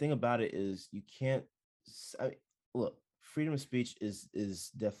 the thing about it is you can't. Look, freedom of speech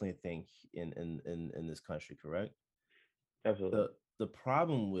is definitely a thing in this country, correct? Absolutely. The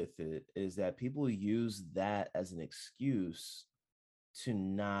problem with it is that people use that as an excuse to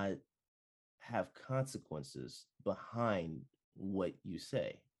not have consequences behind what you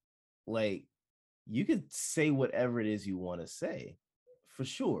say. Like you could say whatever it is you want to say, for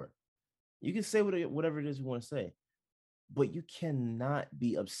sure. You can say whatever it is you want to say, but you cannot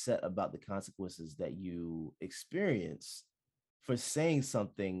be upset about the consequences that you experience for saying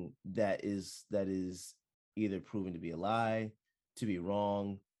something that is either proven to be a lie, to be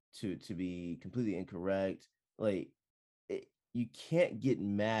wrong, to be completely incorrect. Like you can't get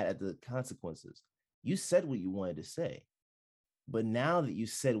mad at the consequences. You said what you wanted to say, but now that you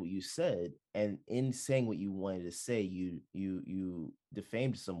said what you said, and in saying what you wanted to say, you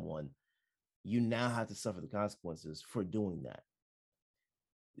defamed someone. You now have to suffer the consequences for doing that.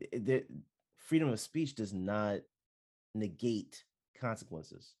 The freedom of speech does not negate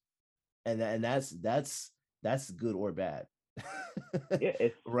consequences, and that's good or bad. Yeah,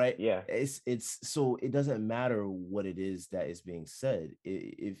 it's right. Yeah, It's so it doesn't matter what it is that is being said.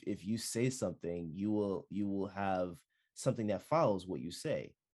 If you say something, you will have something that follows what you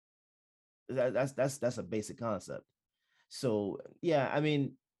say. That's a basic concept. So yeah, I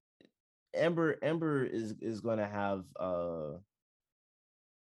mean, Ember is going to have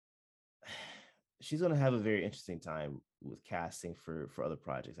she's going to have a very interesting time with casting for other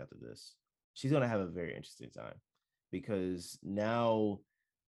projects after this. She's going to have a very interesting time because now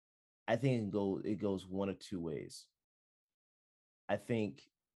I think it goes one of two ways. I think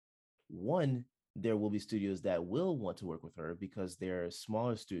one, there will be studios that will want to work with her because they're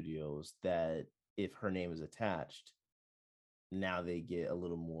smaller studios that if her name is attached, now they get a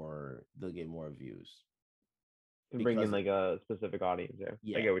little more, they'll get more views. to bring in like a specific audience.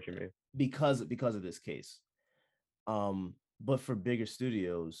 Yeah, I get what you mean. Because of this case. But for bigger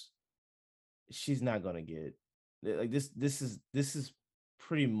studios, she's not gonna get like this is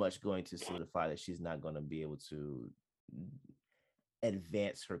pretty much going to solidify that she's not going to be able to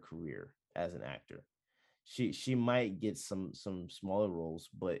advance her career as an actor. She might get some smaller roles,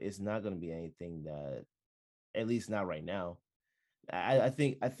 but it's not going to be anything that, at least not right now. I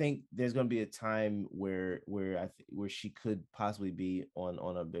think there's going to be a time where where she could possibly be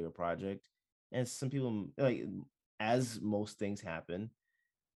on a bigger project, and some people, like, as most things happen,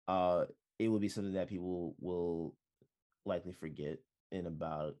 it will be something that people will likely forget in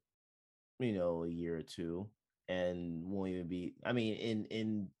about a year or two, and won't even be, I mean,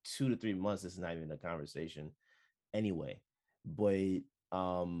 in 2 to 3 months this is not even a conversation anyway. But it's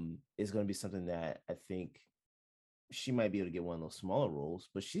going to be something that I think she might be able to get one of those smaller roles,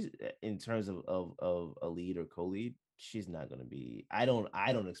 but she's, in terms of a lead or co-lead, she's not going to be, I don't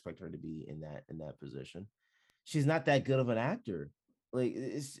expect her to be in that position. She's not that good of an actor. Like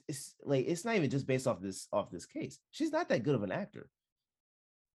it's like, it's not even just based off this case. She's not that good of an actor.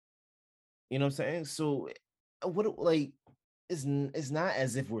 You know what I'm saying? So what, like, it's not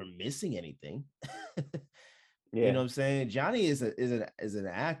as if we're missing anything. Yeah. You know what I'm saying? Johnny is an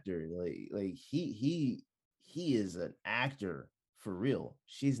actor. Like he is an actor for real.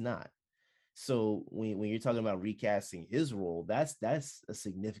 She's not. So when you're talking about recasting his role, that's a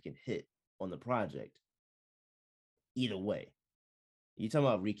significant hit on the project. Either way, you talking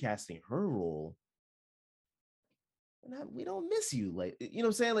about recasting her role, we don't miss you. Like, you know what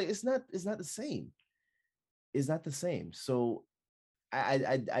I'm saying? Like, it's not the same. It's not the same. So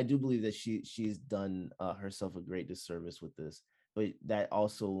I do believe that she's done herself a great disservice with this, but that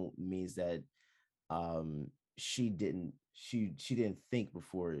also means that she didn't think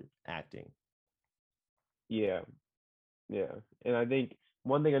before acting. Yeah, and I think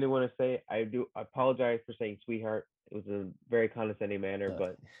one thing I do want to say, I apologize for saying sweetheart. It was a very condescending manner,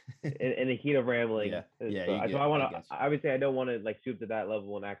 but in the heat of rambling, so I want to, obviously I don't want to like stoop to that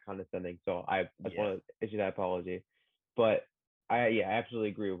level and act condescending, so I just want to issue that apology. But I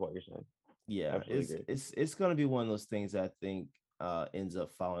absolutely agree with what you're saying. Yeah, it's going to be one of those things that I think ends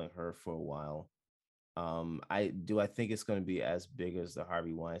up following her for a while. I think it's going to be as big as the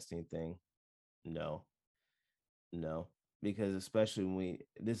Harvey Weinstein thing? No, because especially when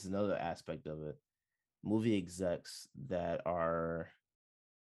this is another aspect of it, movie execs that are,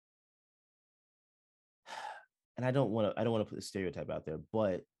 and I don't want to put the stereotype out there,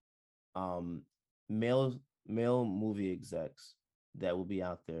 but male movie execs that will be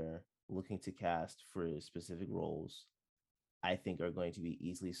out there looking to cast for specific roles, I think are going to be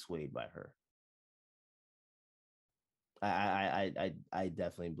easily swayed by her. I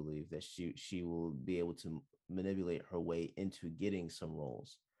definitely believe that she will be able to manipulate her way into getting some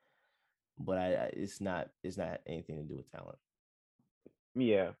roles, but it's not anything to do with talent.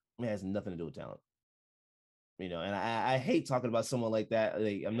 Yeah, it has nothing to do with talent. And I hate talking about someone like that.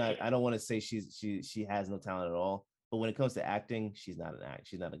 Like, I don't want to say she has no talent at all, but when it comes to acting, she's not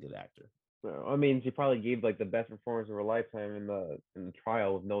a good actor. I mean, she probably gave like the best performance of her lifetime in the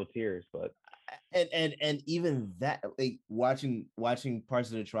trial with no tears, but and even that, like, watching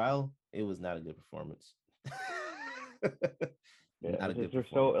parts of the trial, it was not a good performance. Yeah,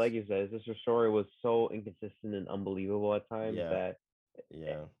 like you said, this story was so inconsistent and unbelievable at times that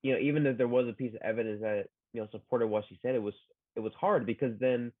even if there was a piece of evidence that supported what she said, it was hard because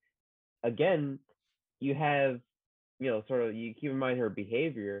then again you have sort of, you keep in mind her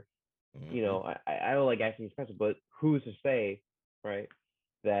behavior. I don't like asking these questions, but who's to say, right,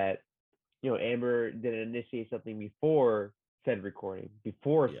 that Amber didn't initiate something before said recording,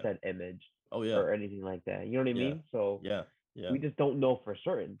 before said image, or anything like that. You know what I mean? So we just don't know for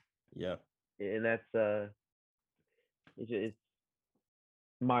certain. Yeah. And that's it's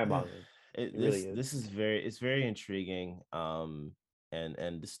mind-boggling. It really is. This is very intriguing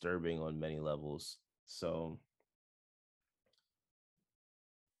and disturbing on many levels. So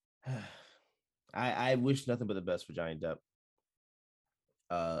I wish nothing but the best for Johnny Depp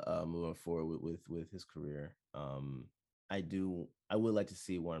moving forward with his career. I would like to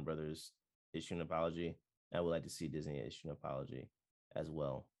see Warner Brothers issue an apology. I would like to see Disney issue an apology as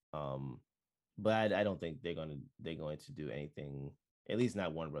well. But I don't think they're going to do anything, at least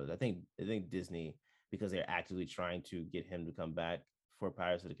not Warner Brothers. I think Disney, because they're actively trying to get him to come back for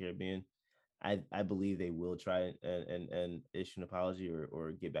Pirates of the Caribbean, I believe they will try and issue an apology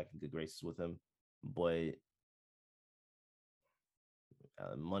or get back in good graces with him. But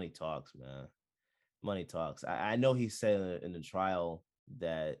money talks, man. Money talks. I know he said in the trial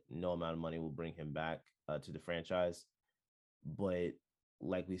that no amount of money will bring him back to the franchise. But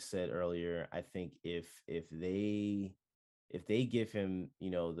like we said earlier, I think if they give him,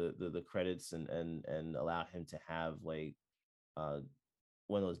 the credits and allow him to have like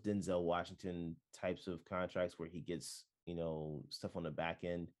one of those Denzel Washington types of contracts where he gets, stuff on the back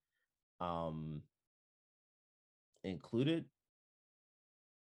end included,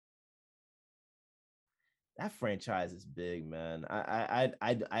 that franchise is big, man.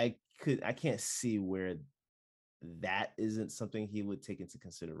 I can't see where that isn't something he would take into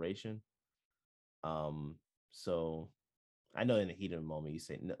consideration. So I know in the heat of the moment you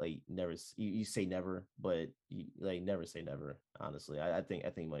say never, you say never, but you never say never. Honestly, I think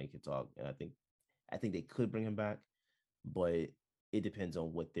money can talk, and I think they could bring him back, but it depends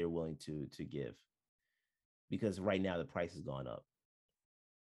on what they're willing to give, because right now the price has gone up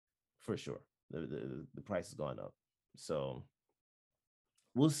for sure. The price has gone up, so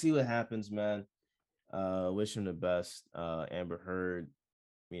we'll see what happens, man. Wish him the best. Amber Heard,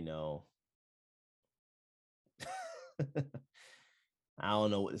 I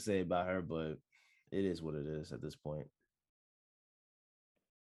don't know what to say about her, but it is what it is at this point.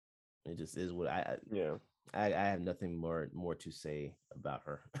 It just is what I have nothing more to say about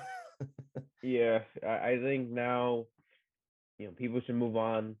her. I think now, people should move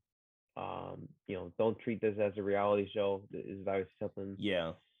on. Don't treat this as a reality show. It's obviously something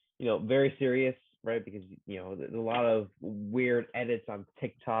very serious, right? Because there's a lot of weird edits on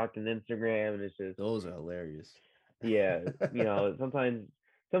TikTok and Instagram, and it's just, those are hilarious. Sometimes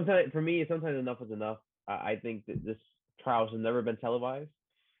for me, sometimes enough is enough. I think that this trial has never been televised.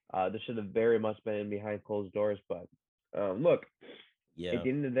 This should have very much been behind closed doors. But look, at the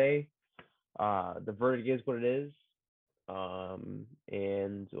end of the day, the verdict is what it is.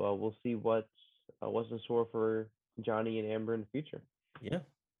 And we'll see what's in store for Johnny and Amber in the future. Yeah,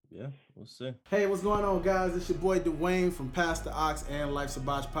 we'll see. Hey, what's going on, guys? It's your boy Dwayne from Past the Ox and Life's a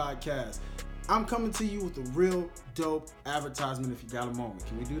Botch podcast. I'm coming to you with a real dope advertisement if you got a moment.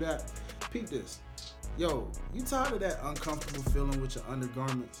 Can we do that? Peep this. Yo, you tired of that uncomfortable feeling with your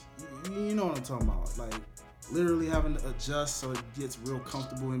undergarments? You know what I'm talking about. Like, literally having to adjust so it gets real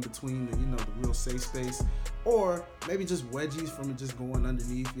comfortable in between the, the real safe space. Or maybe just wedgies from it just going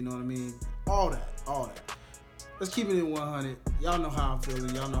underneath, you know what I mean? All that. Let's keep it in 100. Y'all know how I'm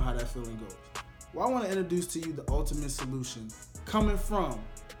feeling. Y'all know how that feeling goes. Well, I want to introduce to you the ultimate solution coming from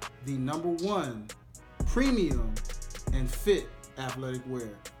the #1 premium and fit athletic wear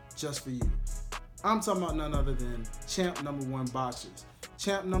just for you. I'm talking about none other than Champ #1 Boxers.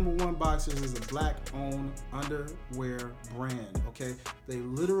 Champ #1 Boxers is a black-owned underwear brand, okay? They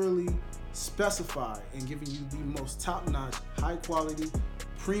literally specify in giving you the most top-notch, high-quality,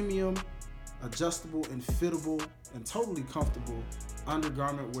 premium, adjustable and fittable and totally comfortable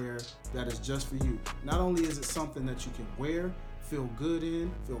undergarment wear that is just for you. Not only is it something that you can wear, feel good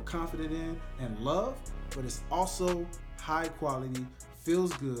in, feel confident in, and love, but it's also high quality,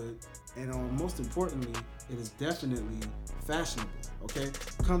 feels good, and most importantly, it is definitely fashionable, okay?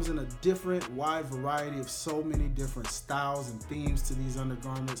 Comes in a different, wide variety of so many different styles and themes to these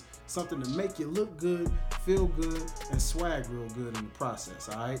undergarments. Something to make you look good, feel good, and swag real good in the process,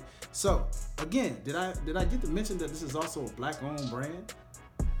 all right? So, again, did I get to mention that this is also a black-owned brand?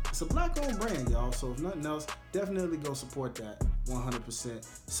 It's a black-owned brand, y'all. So if nothing else, definitely go support that 100%.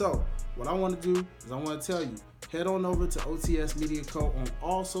 So what I want to do is I want to tell you, head on over to OTS Media Co. on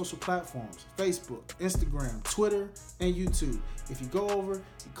all social platforms, Facebook, Instagram, Twitter, and YouTube. If you go over,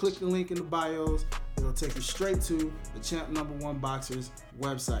 you click the link in the bios, it'll take you straight to the Champ Number One Boxers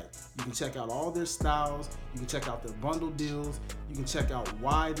website. You can check out all their styles, you can check out their bundle deals, you can check out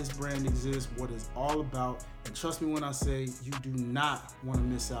why this brand exists, what it's all about, and trust me when I say you do not want to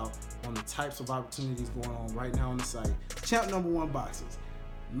miss out on the types of opportunities going on right now on the site. Champ Number One Boxers.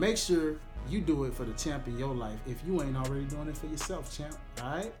 Make sure you do it for the champ in your life if you ain't already doing it for yourself, champ.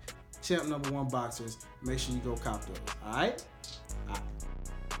 All right? Champ Number One Boxers. Make sure you go cop those. All right? All right.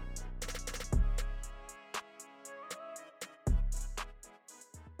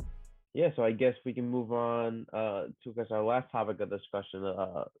 Yeah, so I guess we can move on to our last topic of discussion.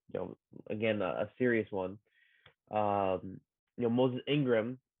 Again, a serious one. Moses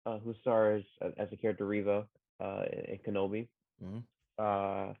Ingram, who stars as the character Reva in Kenobi,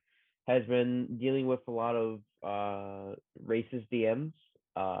 has been dealing with a lot of racist DMs.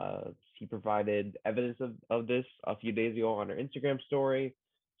 She provided evidence of this a few days ago on her Instagram story.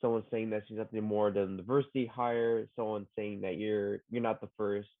 Someone saying that she's nothing more than diversity hire. Someone saying that you're not the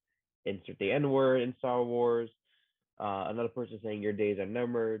first. Insert the N-word in Star Wars. Another person saying your days are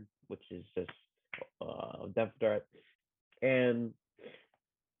numbered, which is just a death threat. And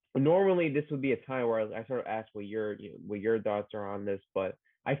normally this would be a time where I sort of ask what your thoughts are on this, but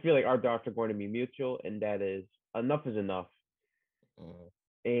I feel like our thoughts are going to be mutual, and that is enough is enough.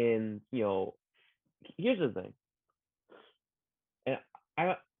 And here's the thing, and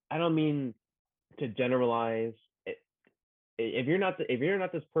I don't mean to generalize. If you're not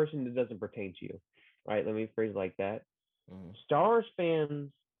this person, it doesn't pertain to you, right? Let me phrase it like that. Star Wars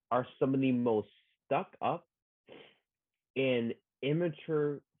fans are some of the most stuck up and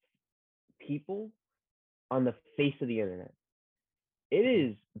immature people on the face of the internet. It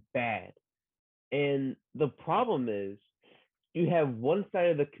is bad. And the problem is you have one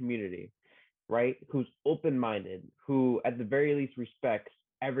side of the community, right, who's open-minded, who at the very least respects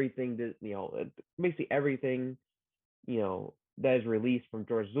everything that, basically everything that is released from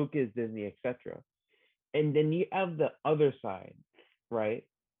George Lucas, Disney, etc. And then you have the other side, right?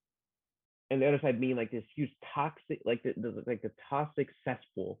 And the other side being like this huge toxic, like the toxic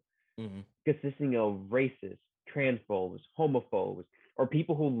cesspool, consisting of racists, transphobes, homophobes, or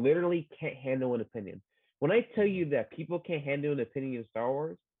people who literally can't handle an opinion. When I tell you that people can't handle an opinion in Star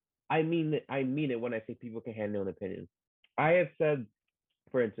Wars, I mean it when I say people can handle an opinion. I have said,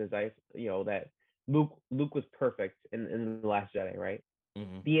 for instance, that Luke was perfect in The Last Jedi, right?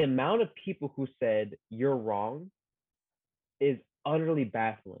 The amount of people who said you're wrong is utterly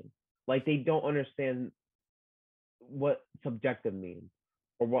baffling. Like, they don't understand what subjective means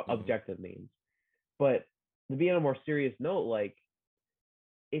or what objective means. But to be on a more serious note, like,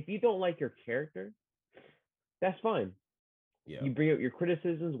 if you don't like your character, that's fine. Yeah. You bring up your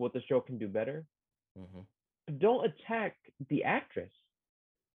criticisms, what the show can do better. But don't attack the actress.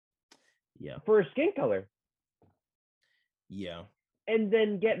 Yeah. For her skin color. Yeah. And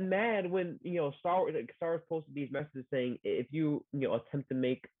then get mad when Star Wars posted these messages saying, if you attempt to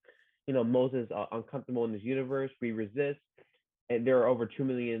make Moses uncomfortable in this universe, we resist. And there are over 2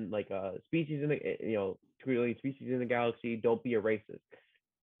 million species in the 2 million species in the galaxy. Don't be a racist.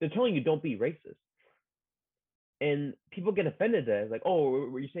 They're telling you don't be racist. And people get offended at it. Like, oh,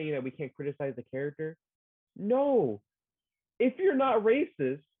 were you saying that we can't criticize the character? No. If you're not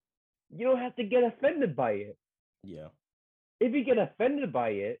racist, you don't have to get offended by it. Yeah. If you get offended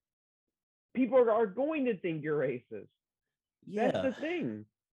by it, people are going to think you're racist. Yeah. That's the thing.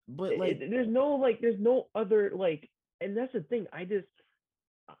 But there's no other, and that's the thing. I'm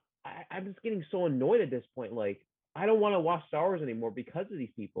just getting so annoyed at this point. Like, I don't want to watch Star Wars anymore because of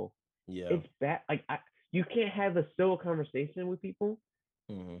these people. Yeah. It's bad. Like, you can't have a civil conversation with people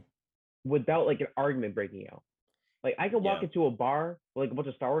without an argument breaking out. Like, I can walk into a bar with a bunch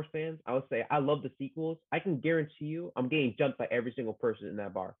of Star Wars fans. I would say, I love the sequels. I can guarantee you I'm getting jumped by every single person in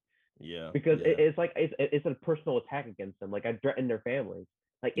that bar. Yeah. Because it's a personal attack against them. Like, I threaten their families.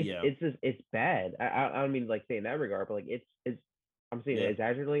 Like, it's bad. I don't mean say in that regard, but it's I'm saying it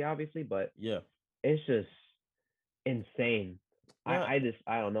exaggerately, obviously, but it's just insane. I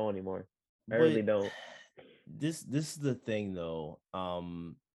don't know anymore. I really don't. This is the thing though.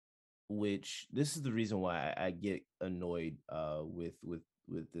 Which this is the reason why I get annoyed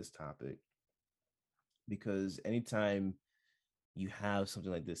with this topic, because anytime you have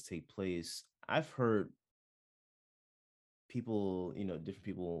something like this take place, I've heard people, different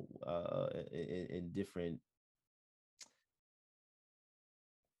people in different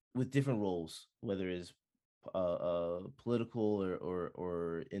with different roles, whether it's political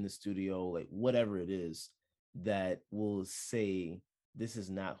or in the studio, like whatever it is, that will say this is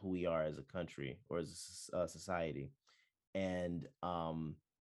not who we are as a country or as a society. And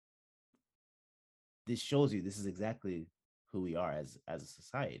this shows you this is exactly who we are as a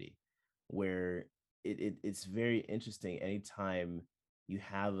society, where it's very interesting anytime you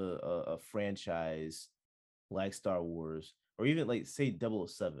have a franchise like Star Wars, or even like say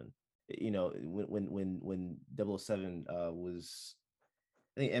 007. You know, when 007 was,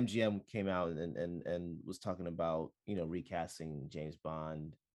 I think MGM came out and was talking about, you know, recasting James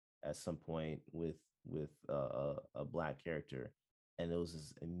Bond at some point with a black character, and there was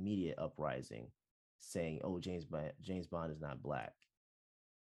this immediate uprising saying, "Oh, James Bond is not black."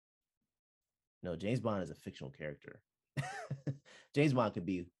 No, James Bond is a fictional character. James Bond could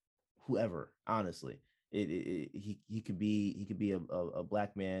be whoever, honestly. He could be a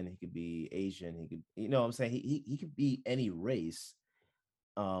black man, he could be Asian, he could, you know what I'm saying, he could be any race,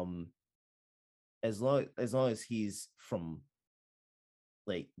 as long as he's from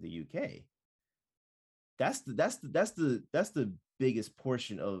like the UK. That's the biggest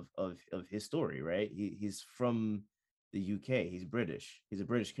portion of his story, right? He's from the UK, he's British, he's a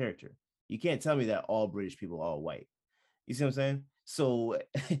British character. You can't tell me that all British people are all white. You see what I'm saying? So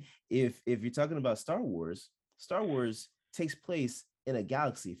if you're talking about Star Wars takes place in a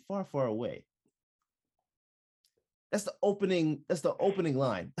galaxy far, far away. That's the opening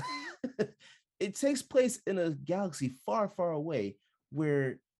line. It takes place in a galaxy far, far away,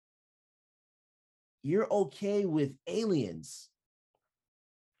 where you're okay with aliens.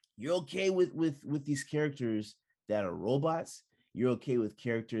 You're okay with these characters that are robots. You're okay with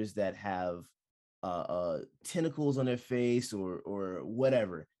characters that have tentacles on their face or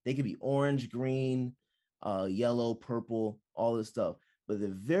whatever. They could be orange, green, yellow, purple, all this stuff. But the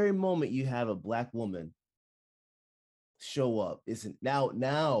very moment you have a black woman show up, isn't now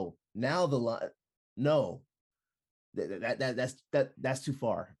the line. No, that's too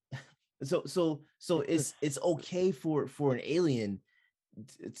far. So it's okay for an alien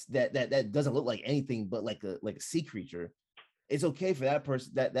that doesn't look like anything but like a sea creature. It's okay for that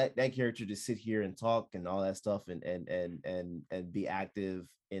person, that character, to sit here and talk and all that stuff and be active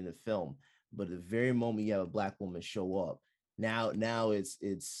in the film. But the very moment you have a black woman show up, now this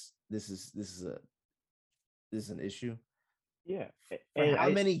is an issue. Yeah. For how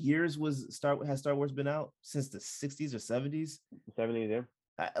many years has Star Wars been out? Since the 60s or 70s? 70s,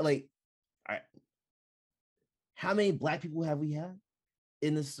 yeah. How many black people have we had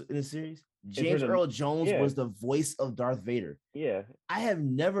in this series? James Earl Jones was the voice of Darth Vader. Yeah. I have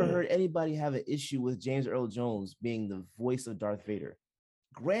never heard anybody have an issue with James Earl Jones being the voice of Darth Vader.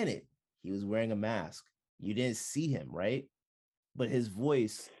 Granted, he was wearing a mask. You didn't see him, right? But his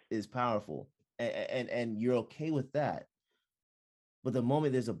voice is powerful. And you're okay with that. But the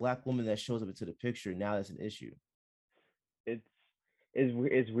moment there's a black woman that shows up into the picture, now that's an issue.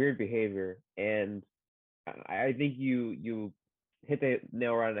 It's weird behavior. And I think you hit the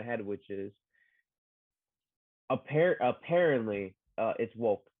nail right on the head, which is apparently it's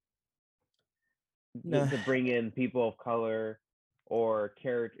woke to bring in people of color or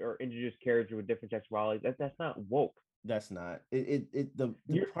introduce characters with different sexualities. That's not woke. That's not the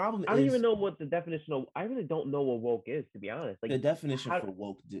problem. I don't even know what the definition of. I really don't know what woke is, to be honest. Like, the definition for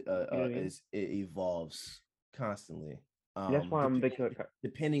woke is it evolves constantly. That's why I'm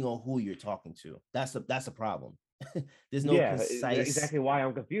depending on who you're talking to. That's a problem. There's no concise. Exactly why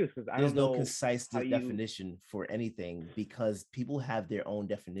I'm confused, because there's no concise definition for anything, because people have their own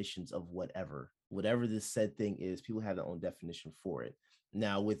definitions of whatever this said thing is. People have their own definition for it.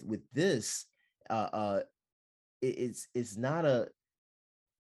 Now with this, it's not a.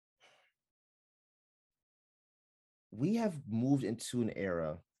 We have moved into an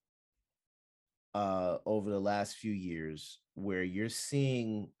era over the last few years where you're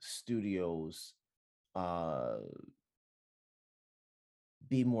seeing studios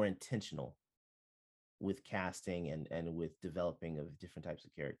be more intentional with casting and with developing of different types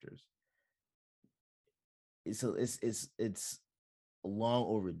of characters. So it's long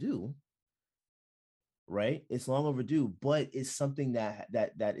overdue, right? It's long overdue, but it's something that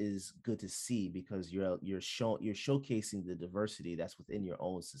is good to see, because you're showcasing the diversity that's within your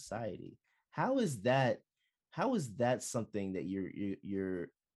own society. How is that something that you're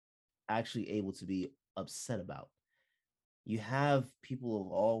actually able to be upset about? You have people of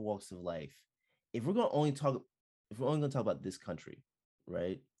all walks of life. If we're only going to talk about this country,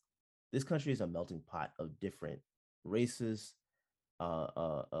 right? This country is a melting pot of different races,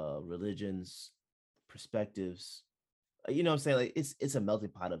 religions, perspectives, you know what I'm saying? Like it's a melting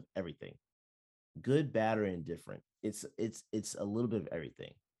pot of everything, good, bad, or indifferent. It's a little bit of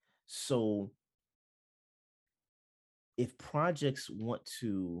everything. So if projects want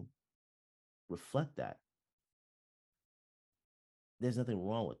to reflect that, there's nothing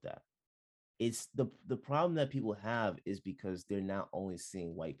wrong with that. It's the problem that people have is because they're not only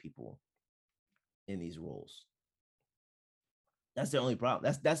seeing white people in these roles. That's their only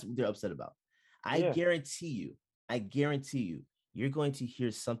problem. That's what they're upset about. I guarantee you, you're going to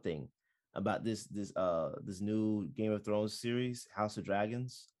hear something about this new Game of Thrones series, House of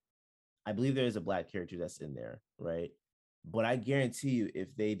Dragons. I believe there is a black character that's in there, right? But I guarantee you,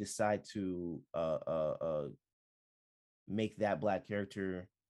 if they decide to make that black character,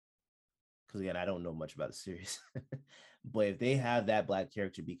 because again, I don't know much about the series, but if they have that black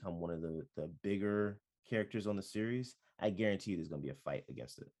character become one of the bigger characters on the series, I guarantee you there's going to be a fight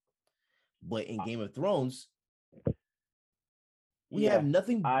against it. But in Game of Thrones, we have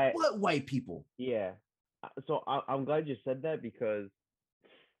nothing but white people. Yeah. So I'm glad you said that, because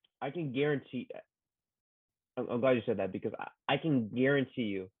I can guarantee. I'm glad you said that, because I can guarantee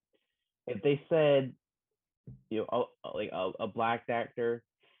you, if they said, like a black actor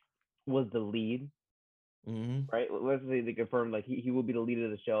was the lead, right? Let's say they confirmed like he will be the lead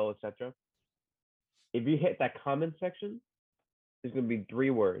of the show, etc. If you hit that comment section, there's gonna be 3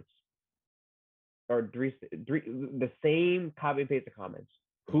 words or three the same copy and paste of comments.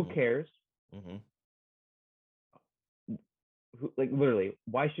 Who cares? Who, like, literally,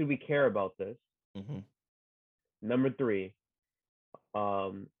 why should we care about this? Number 3,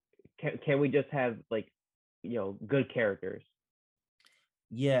 can we just have, like, good characters?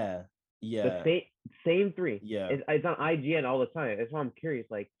 The same 3. It's on IGN all the time. That's why I'm curious.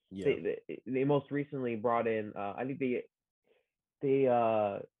 Like, they most recently brought in, I think they being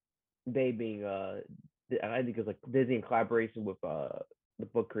I think it was like Disney in collaboration with the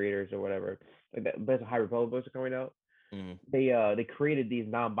book creators or whatever, like that. But High Republic books are coming out. They created these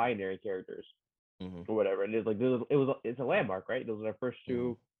non-binary characters or whatever, and it's a landmark, right? Those are their first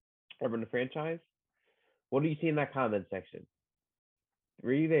 2 ever in the franchise. What do you see in that comment section?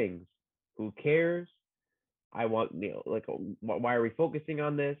 3 things: who cares? I want, like, why are we focusing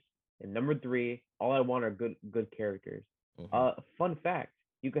on this? And number 3, all I want are good characters. Fun fact: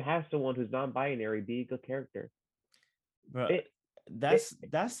 you could have someone who's non-binary be a good character. Bro, that's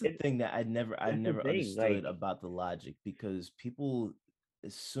the thing that I never understood about the logic, because people,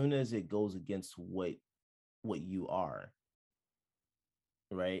 as soon as it goes against what you are,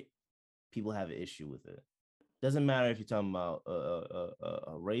 right, people have an issue with it. Doesn't matter if you're talking about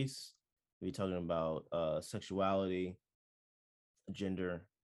a race, if you're talking about sexuality, gender.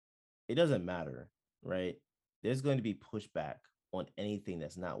 It doesn't matter, right? There's going to be pushback on anything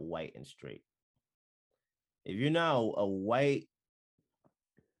that's not white and straight. If you're now a white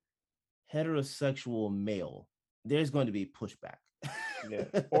heterosexual male, there's going to be pushback.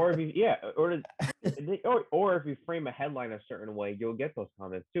 Or if you frame a headline a certain way, you'll get those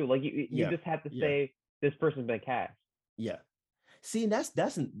comments too. Like you just have to say this person's been cast. Yeah. See,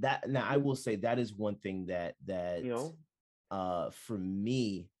 that. Now I will say that is one thing that for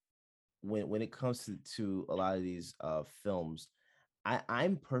me, when it comes to a lot of these films,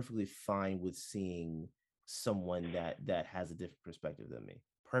 I'm perfectly fine with seeing someone that has a different perspective than me.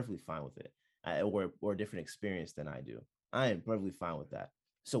 Perfectly fine with it, or a different experience than I do. I am perfectly fine with that.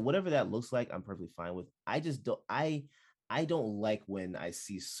 So whatever that looks like, I'm perfectly fine with. I just don't. I don't like when I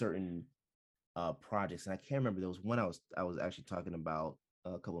see certain projects, and I can't remember. There was one I was actually talking about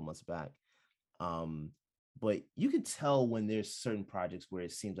a couple of months back. But you can tell when there's certain projects where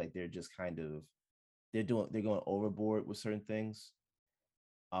it seems like they're just kind of they're going overboard with certain things.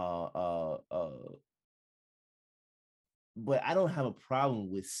 But I don't have a problem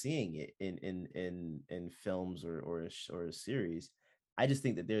with seeing it in films or a series. I just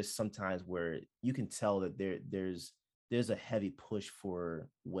think that there's sometimes where you can tell that there's a heavy push for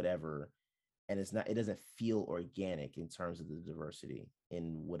whatever, and it doesn't feel organic in terms of the diversity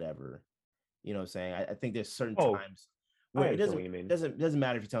in whatever. You know what I'm saying? I think there's certain times where it doesn't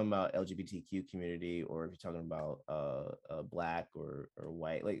matter if you're talking about LGBTQ community or if you're talking about black or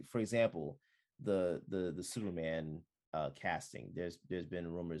white. Like, for example, the Superman casting. There's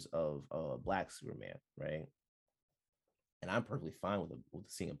been rumors of a black Superman, right? And I'm perfectly fine with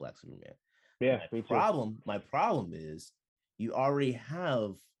seeing a black Superman. Yeah, my problem is you already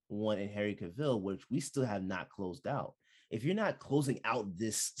have one in Henry Cavill, which we still have not closed out. If you're not closing out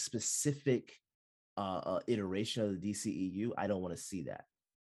this specific iteration of the DCEU, I don't want to see that.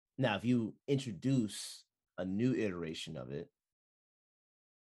 Now, if you introduce a new iteration of it,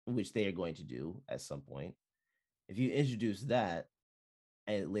 which they are going to do at some point, if you introduce that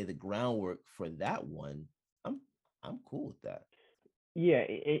and lay the groundwork for that one, I'm cool with that. Yeah,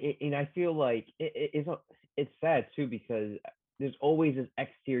 and I feel like it's sad too because there's always this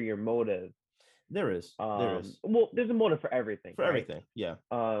exterior motive. There is. Well, there's a motive for everything. For everything, yeah.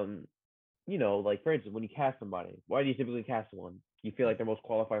 Like for instance, when you cast somebody, why do you typically cast one? You feel like they're most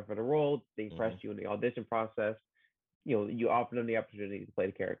qualified for the role. They impress you in the audition process. You offer them the opportunity to play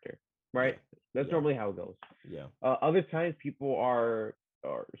the character, right? Yeah. That's normally how it goes. Yeah. Other times, people or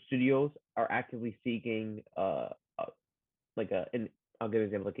studios are actively seeking like I'll give an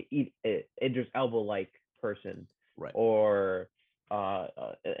example, like a Idris Elba like person, right? Or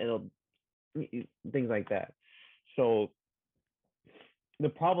things like that. So the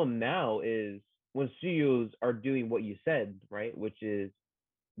problem now is when studios are doing what you said, right, which is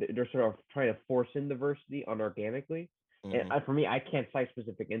they're sort of trying to force in diversity unorganically. And for me, I can't cite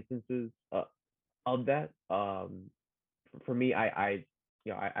specific instances of that. For me, I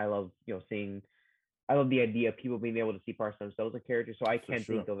love seeing. I love the idea of people being able to see parts of themselves in characters. So I can't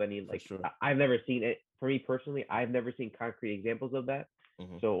think of any I've never seen it. For me personally, I've never seen concrete examples of that.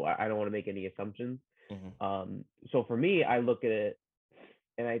 So I don't want to make any assumptions. So for me, I look at it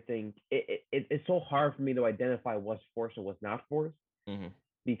and I think it's so hard for me to identify what's forced and what's not forced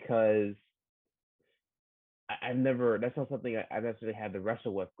because I've never. That's not something I necessarily had to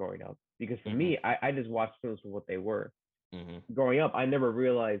wrestle with growing up. Because for me, I just watched films for what they were. Growing up, I never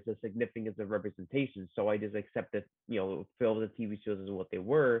realized the significance of representation, so I just accepted, films and TV shows as what they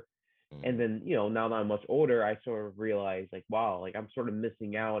were. And then, now that I'm much older, I sort of realized, like, wow, like I'm sort of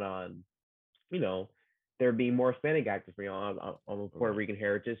missing out on, there being more Hispanic actors. I'm of Puerto Rican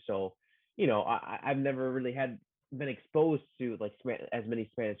heritage, so I've never really been exposed to like as many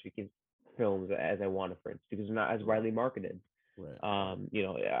Spanish speaking films as I wanted, for instance, because they're not as widely marketed. Right.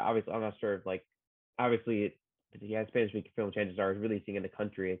 Obviously, I'm not sure if obviously. Yeah, Spanish-speaking film, chances are, is releasing in the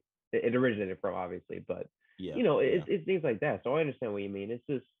country it originated from, obviously, but it's things like that. So I understand what you mean. It's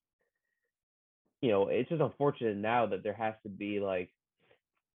just, it's just unfortunate now that there has to be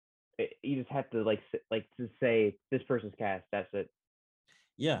you just have to to say this person's cast. That's it.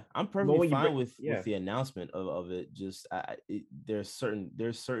 Yeah, I'm perfectly fine with the announcement of it. Just there's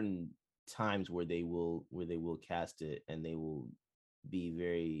certain times where they will cast it and they will be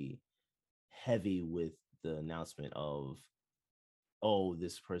very heavy with the announcement of, oh,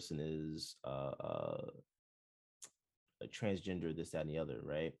 this person is a transgender, this, that, and the other,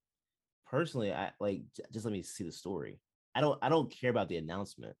 right? Personally, I just let me see the story. I don't care about the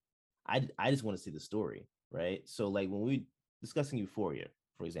announcement. I just want to see the story, right? So like when we discussing Euphoria,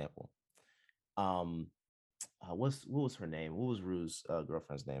 for example, what was her name? What was Rue's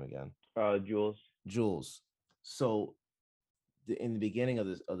girlfriend's name again? Jules. So in the beginning of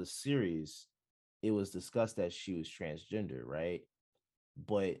the series, it was discussed that she was transgender, right?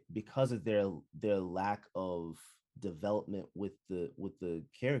 But because of their lack of development with the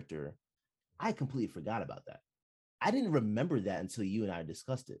character, I completely forgot about that. I didn't remember that until you and I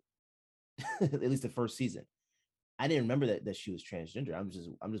discussed it. At least the first season. I didn't remember that she was transgender. I'm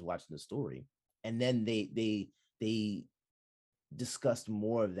just watching the story. And then they discussed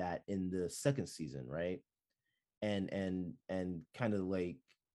more of that in the second season, right? And kind of like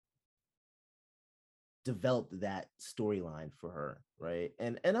developed that storyline for her, right?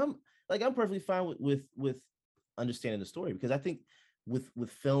 And I'm perfectly fine with understanding the story, because I think with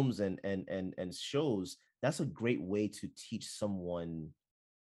films and shows, that's a great way to teach someone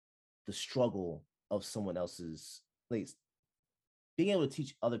the struggle of someone else's, like being able to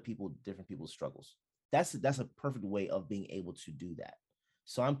teach other people different people's struggles. That's a perfect way of being able to do that.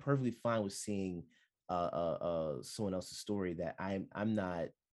 So I'm perfectly fine with seeing someone else's story that I'm not.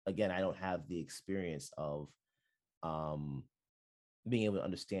 Again, I don't have the experience of being able to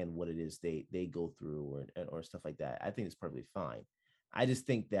understand what it is they go through or stuff like that. I think it's perfectly fine. I just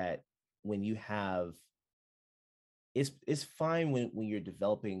think that when you have, it's fine when you're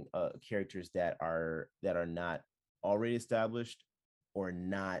developing characters that are not already established or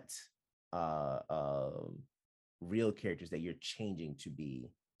not real characters that you're changing to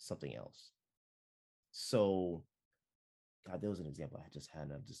be something else. So God, there was an example I just had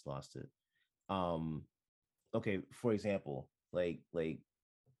and I've just lost it. Okay, for example, like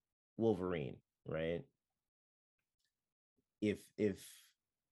Wolverine, right? If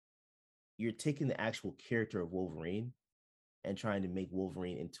you're taking the actual character of Wolverine and trying to make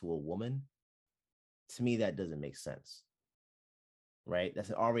Wolverine into a woman, to me that doesn't make sense. Right?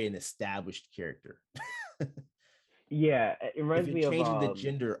 That's already an established character. Yeah, it reminds me of changing the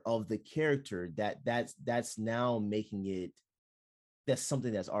gender of the character, that's now making it, that's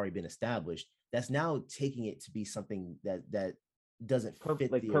something that's already been established. that's now taking it to be something that doesn't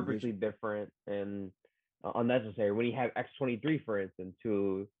fit like the purposely original. different and unnecessary. When you have X-23, for instance,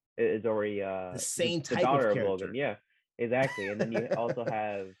 who is already The same the type daughter of of Logan. character. Yeah, exactly. And then you also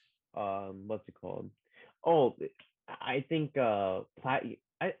have what's it called? Oh, I think I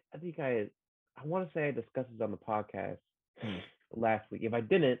think I want to say I discussed this on the podcast last week. If I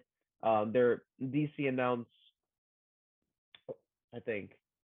didn't, DC announced, I think,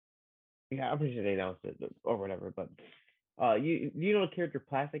 yeah, I'm pretty sure they announced it or whatever. But you know the character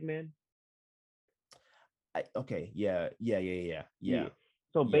Plastic Man? Okay, yeah.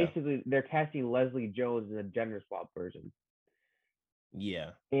 So basically, they're casting Leslie Jones in a gender swap version.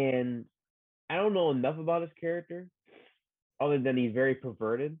 Yeah. And I don't know enough about his character, other than he's very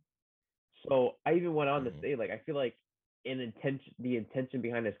perverted. So I even went on to say, like, I feel like the intention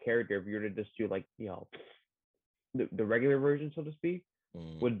behind his character, if you were to just do like, the regular version, so to speak,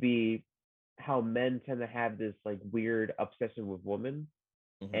 would be how men tend to have this like weird obsession with women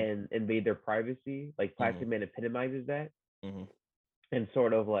and invade their privacy. Like Plastic Man epitomizes that, and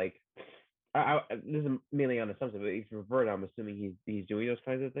sort of like, this is mainly on assumption, but he's perverted. I'm assuming he's doing those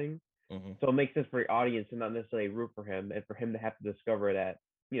kinds of things. So it makes sense for the audience to not necessarily root for him, and for him to have to discover that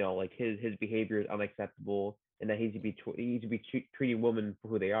like his behavior is unacceptable, and that he needs to be treating women for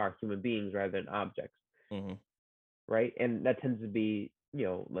who they are, human beings rather than objects. Right, and that tends to be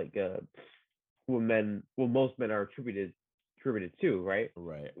like most men are attributed to, right?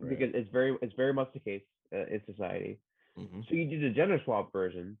 Right. Because it's very much the case in society. So you do the gender swap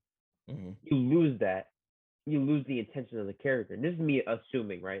version, you lose that. You lose the intention of the character. And this is me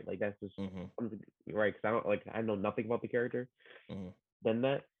assuming, right? Like that's just right, because I know nothing about the character than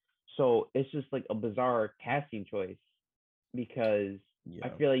that. So it's just like a bizarre casting choice, because I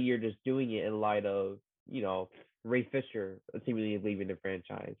feel like you're just doing it in light of Ray Fisher seemingly leaving the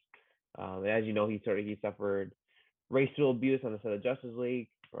franchise. As you know, he suffered racial abuse on the set of Justice League,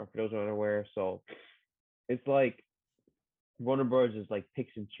 for those who are unaware. So it's like Warner Bros. Is like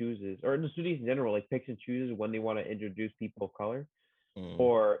picks and chooses, or the studios in general, like picks and chooses when they want to introduce people of color,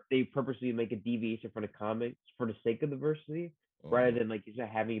 or they purposely make a deviation from the comics for the sake of diversity, rather than like you said,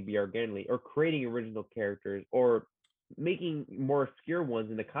 having it be organically, or creating original characters, or making more obscure ones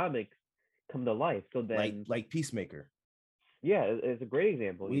in the comics come to life. So then, like Peacemaker. Yeah, it's a great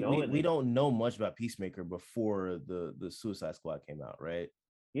example. We don't know much about Peacemaker before the Suicide Squad came out, right?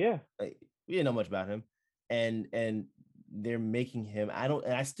 Yeah, like, we didn't know much about him, and they're making him.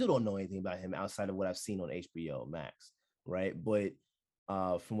 I still don't know anything about him outside of what I've seen on HBO Max, right? But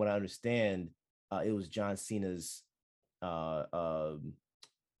from what I understand, it was John Cena's call,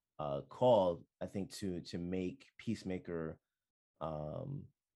 I think, to make Peacemaker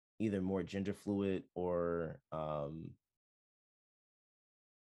either more gender fluid or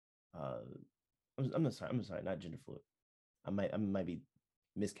I'm sorry, not gender fluid. I might be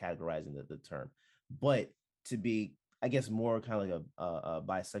miscategorizing the term, but to be, I guess, more kind of like a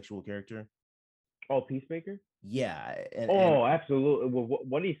bisexual character. Oh, Peacemaker? Yeah. Absolutely. Well,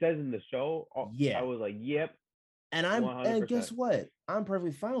 what he says in the show, yeah, I was like, yep. And guess what? I'm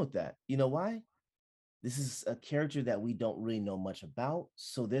perfectly fine with that. You know why? This is a character that we don't really know much about,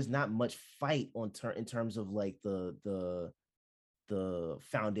 so there's not much fight in terms of like the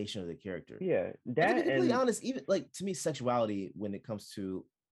foundation of the character. Yeah, that, to be completely honest, even like to me, sexuality when it comes to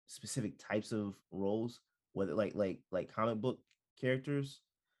specific types of roles, whether like comic book characters,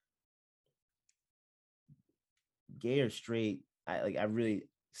 gay or straight, I really,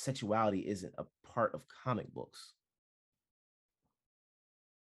 sexuality isn't a part of comic books.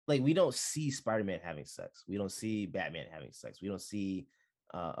 Like, we don't see Spider-Man having sex. We don't see Batman having sex. We don't see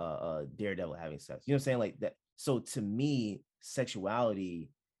Daredevil having sex. You know what I'm saying? Like that. So to me, sexuality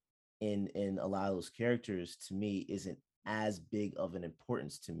in a lot of those characters, to me, isn't as big of an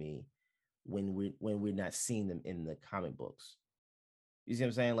importance to me when we're not seeing them in the comic books. You see what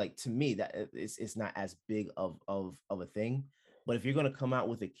I'm saying? Like, to me, that it's not as big of a thing. But if you're going to come out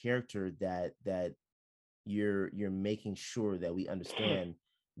with a character that you're making sure that we understand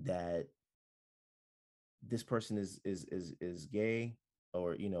that this person is gay,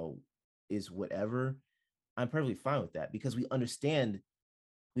 or is whatever, I'm perfectly fine with that, because we understand,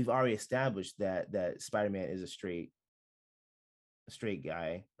 we've already established that Spider-Man is a straight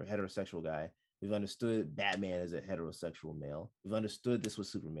guy or heterosexual guy. We've understood Batman is a heterosexual male. We've understood this with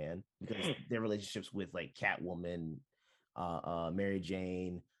Superman because their relationships with like Catwoman, Mary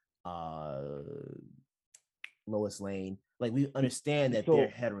Jane, Lois Lane, like we understand that they're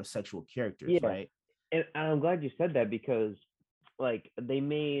heterosexual characters, right? And I'm glad you said that, because like they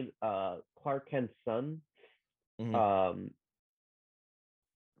made Clark Kent's son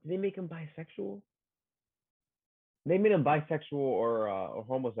did they make him bisexual? They made him bisexual or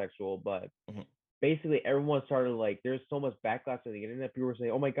homosexual, but basically everyone started like there's so much backlash on the internet. People were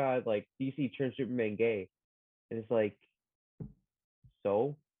saying, "Oh my god, like DC turned Superman gay," and it's like,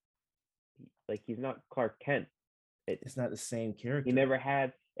 so, like he's not Clark Kent. It's not the same character. He never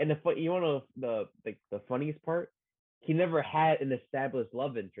had, and you want to know the funniest part? He never had an established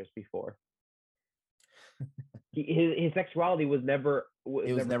love interest before. His sexuality was never.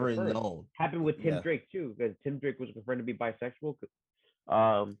 It was never known. Happened with Tim Drake too, because Tim Drake was confirmed to be bisexual.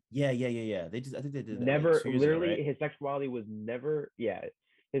 Yeah. They just, I think they did that never like 2 years literally ago, right? his sexuality was never. Yeah,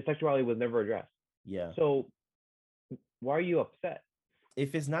 his sexuality was never addressed. Yeah. So why are you upset?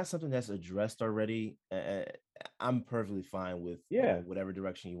 If it's not something that's addressed already, I'm perfectly fine with whatever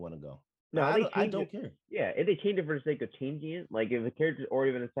direction you want to go. No, I don't care. Yeah, if they change it for the sake of changing it, like if the character's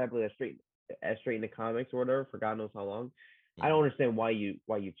already been established as straight in the comics or whatever for God knows how long, I don't understand why you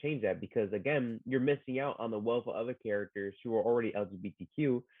change that, because again, you're missing out on the wealth of other characters who are already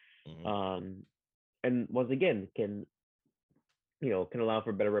LGBTQ, and once again can allow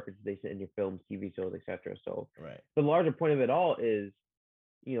for better representation in your films, TV shows, etc. So the larger point of it all is,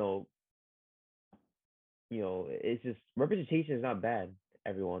 it's just representation is not bad.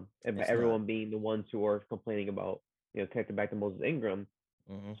 Everyone being the ones who are complaining about, connecting back to Moses Ingram.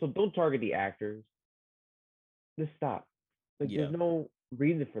 So don't target the actors. Just stop. Like there's no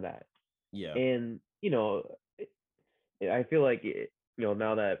reason for that. Yeah. And I feel like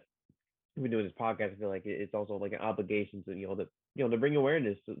now that we've been doing this podcast, I feel like it's also like an obligation to to bring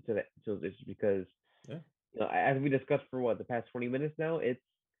awareness to this, because as we discussed for the past 20 minutes now, it's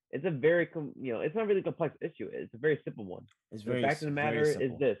a very it's not really a complex issue. It's a very simple one. The fact of the matter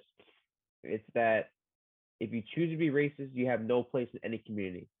is this: it's that if you choose to be racist, you have no place in any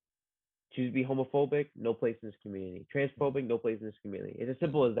community. Choose to be homophobic, no place in this community. Transphobic, no place in this community. It's as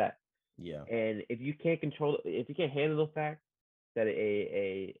simple as that. Yeah. And if you can't handle the fact that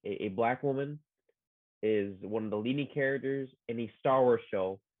a black woman is one of the leading characters in a Star Wars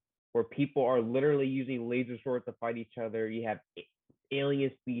show where people are literally using laser swords to fight each other, you have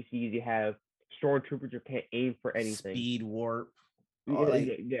alien species, you have stormtroopers who can't aim for anything. Speed warp.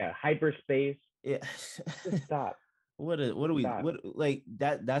 Hyperspace. Yeah. Just stop. That's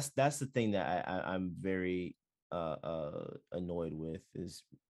the thing that I'm very annoyed with, is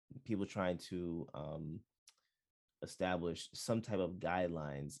people trying to establish some type of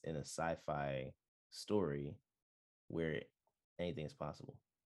guidelines in a sci-fi story where anything is possible.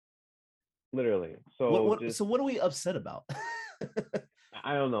 Literally. So what are we upset about?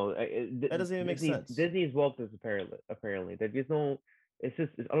 I don't know. That doesn't even make sense. Disney's woke is apparently. There's no. It's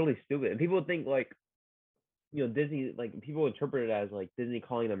utterly stupid, and people think like, Disney, like people interpret it as like Disney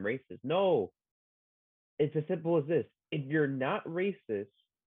calling them racist. No, it's as simple as this: if you're not racist,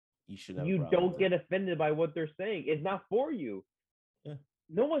 you don't get offended by what they're saying. It's not for you. Yeah.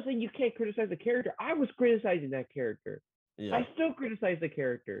 No one's saying you can't criticize the character. I was criticizing that character. Yeah. I still criticize the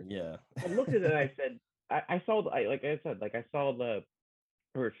character. Yeah. I looked at it and I said, I saw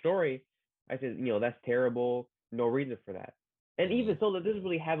her story. I said, that's terrible. No reason for that. And even so, that doesn't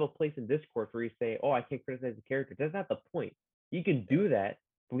really have a place in discourse where you say, oh, I can't criticize the character. That's not the point. You can do that,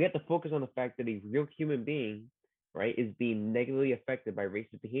 but we have to focus on the fact that a real human being, right, is being negatively affected by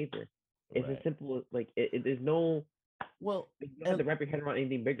racist behavior. It's as simple as like there's no. Well, you don't have to wrap your head around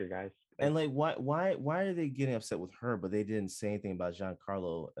anything bigger, guys. And like, why are they getting upset with her, but they didn't say anything about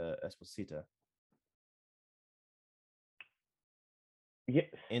Giancarlo Esposito? Yeah,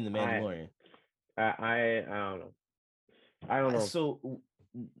 in The Mandalorian. I don't know. I don't know. So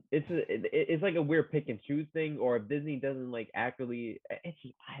it's like a weird pick and choose thing, or if Disney doesn't like actively, it's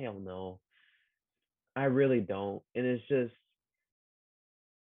just, I don't know. I really don't, and it's just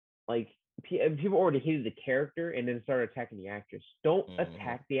like people already hated the character and then started attacking the actress. Don't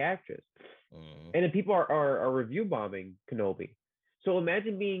attack the actress. And then people are review bombing Kenobi. So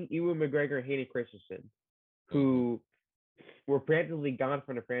imagine being Ewan McGregor and Hayden Christensen, who were practically gone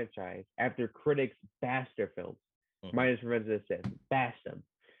from the franchise after critics bashed their films. Minus Revenge of the Sith, bash them,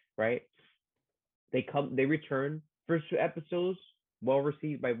 right? They return. First 2 episodes, well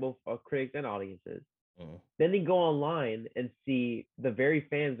received by both critics and audiences. Then they go online and see the very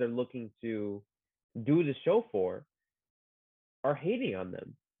fans they're looking to do the show for are hating on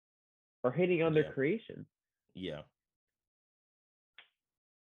them, are hating on their creation. Yeah.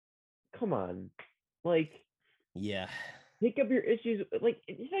 Come on, like. Yeah. Pick up your issues. Like,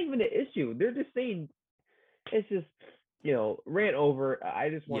 it's not even an issue. They're just saying. It's just, rant over. I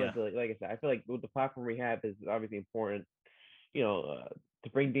just wanted to, like I said, I feel like with the platform we have is obviously important, to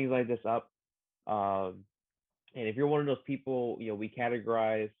bring things like this up. And if you're one of those people, we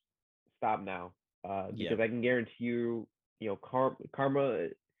categorize, stop now. Because I can guarantee you, karma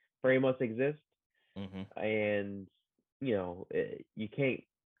very much exists. And you can't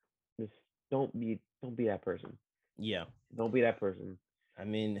just don't be that person. Yeah. Don't be that person. I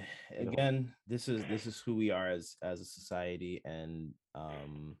mean, again, this is who we are as a society, and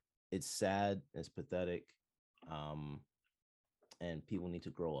it's sad, it's pathetic, and people need to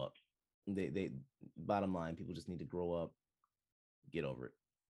grow up. They bottom line, people just need to grow up, get over it.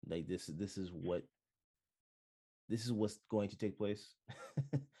 Like this is what's going to take place.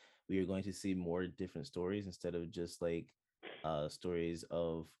 We are going to see more different stories instead of just like stories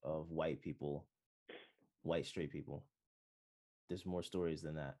of white people, white straight people. There's more stories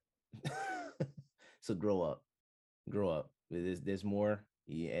than that. So grow up. There's more.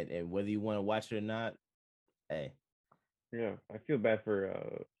 Yeah, and whether you want to watch it or not, hey. Yeah, I feel bad for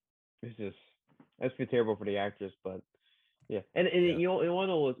I just feel terrible for the actress, but yeah. And you want to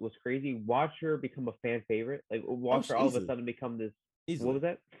know what's crazy? Watch her become a fan favorite. Like watch her all of a sudden become this. Easily. What was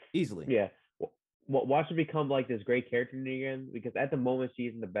that? Easily. Yeah. Watch her become like this great character again, because at the moment she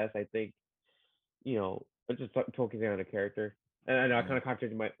isn't the best. I think, let's just focusing on the character. And I know I kind of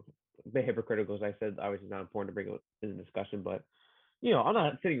contradicted my bit hypocritical, as I said obviously it's not important to bring it in the discussion, but I'm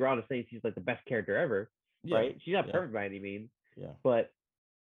not sitting around and saying she's like the best character ever, right? She's not perfect by any means. Yeah. But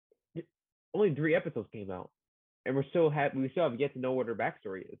only 3 episodes came out, and we still have yet to know what her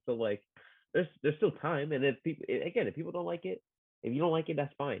backstory is. So like, there's still time, and if people don't like it, if you don't like it,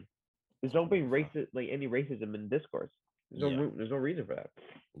 that's fine. Just don't bring any racism in discourse. There's no reason for that.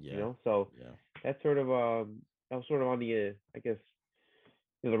 Yeah. So that's sort of that was sort of on the I guess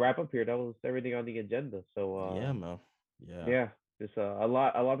the wrap up here. That was everything on the agenda. So yeah, man. Yeah. Just a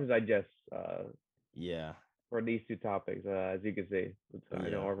lot to digest. Yeah. For these 2 topics, as you can see, I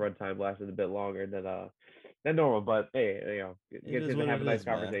know our runtime lasted a bit longer than normal, but hey, get to have a nice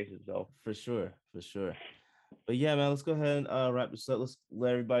conversation. Man. So for sure. But yeah, man, let's go ahead and wrap this up. Let's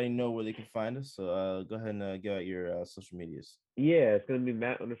let everybody know where they can find us. So go ahead and get out your social medias. Yeah, it's gonna be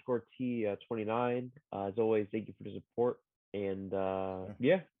Matt_T29. As always, thank you for the support, and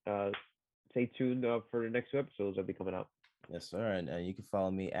stay tuned for the next 2 episodes that'll be coming out. Yes, sir. And you can follow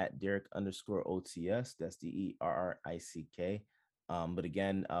me at Derrick_OTS. That's DERRICK. But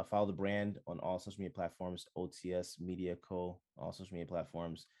again, follow the brand on all social media platforms, OTS Media Co. All social media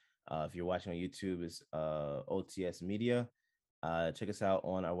platforms. If you're watching on YouTube, it's OTS Media. Check us out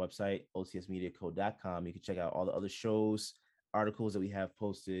on our website, otsmediaco.com. You can check out all the other shows, articles that we have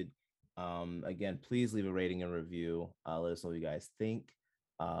posted. Again, please leave a rating and review. Let us know what you guys think.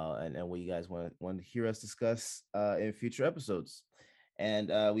 And what you guys want to hear us discuss in future episodes. And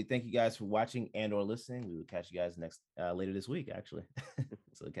we thank you guys for watching and or listening. We will catch you guys later this week, actually.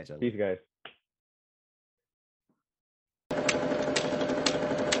 So we'll catch you. Peace, guys.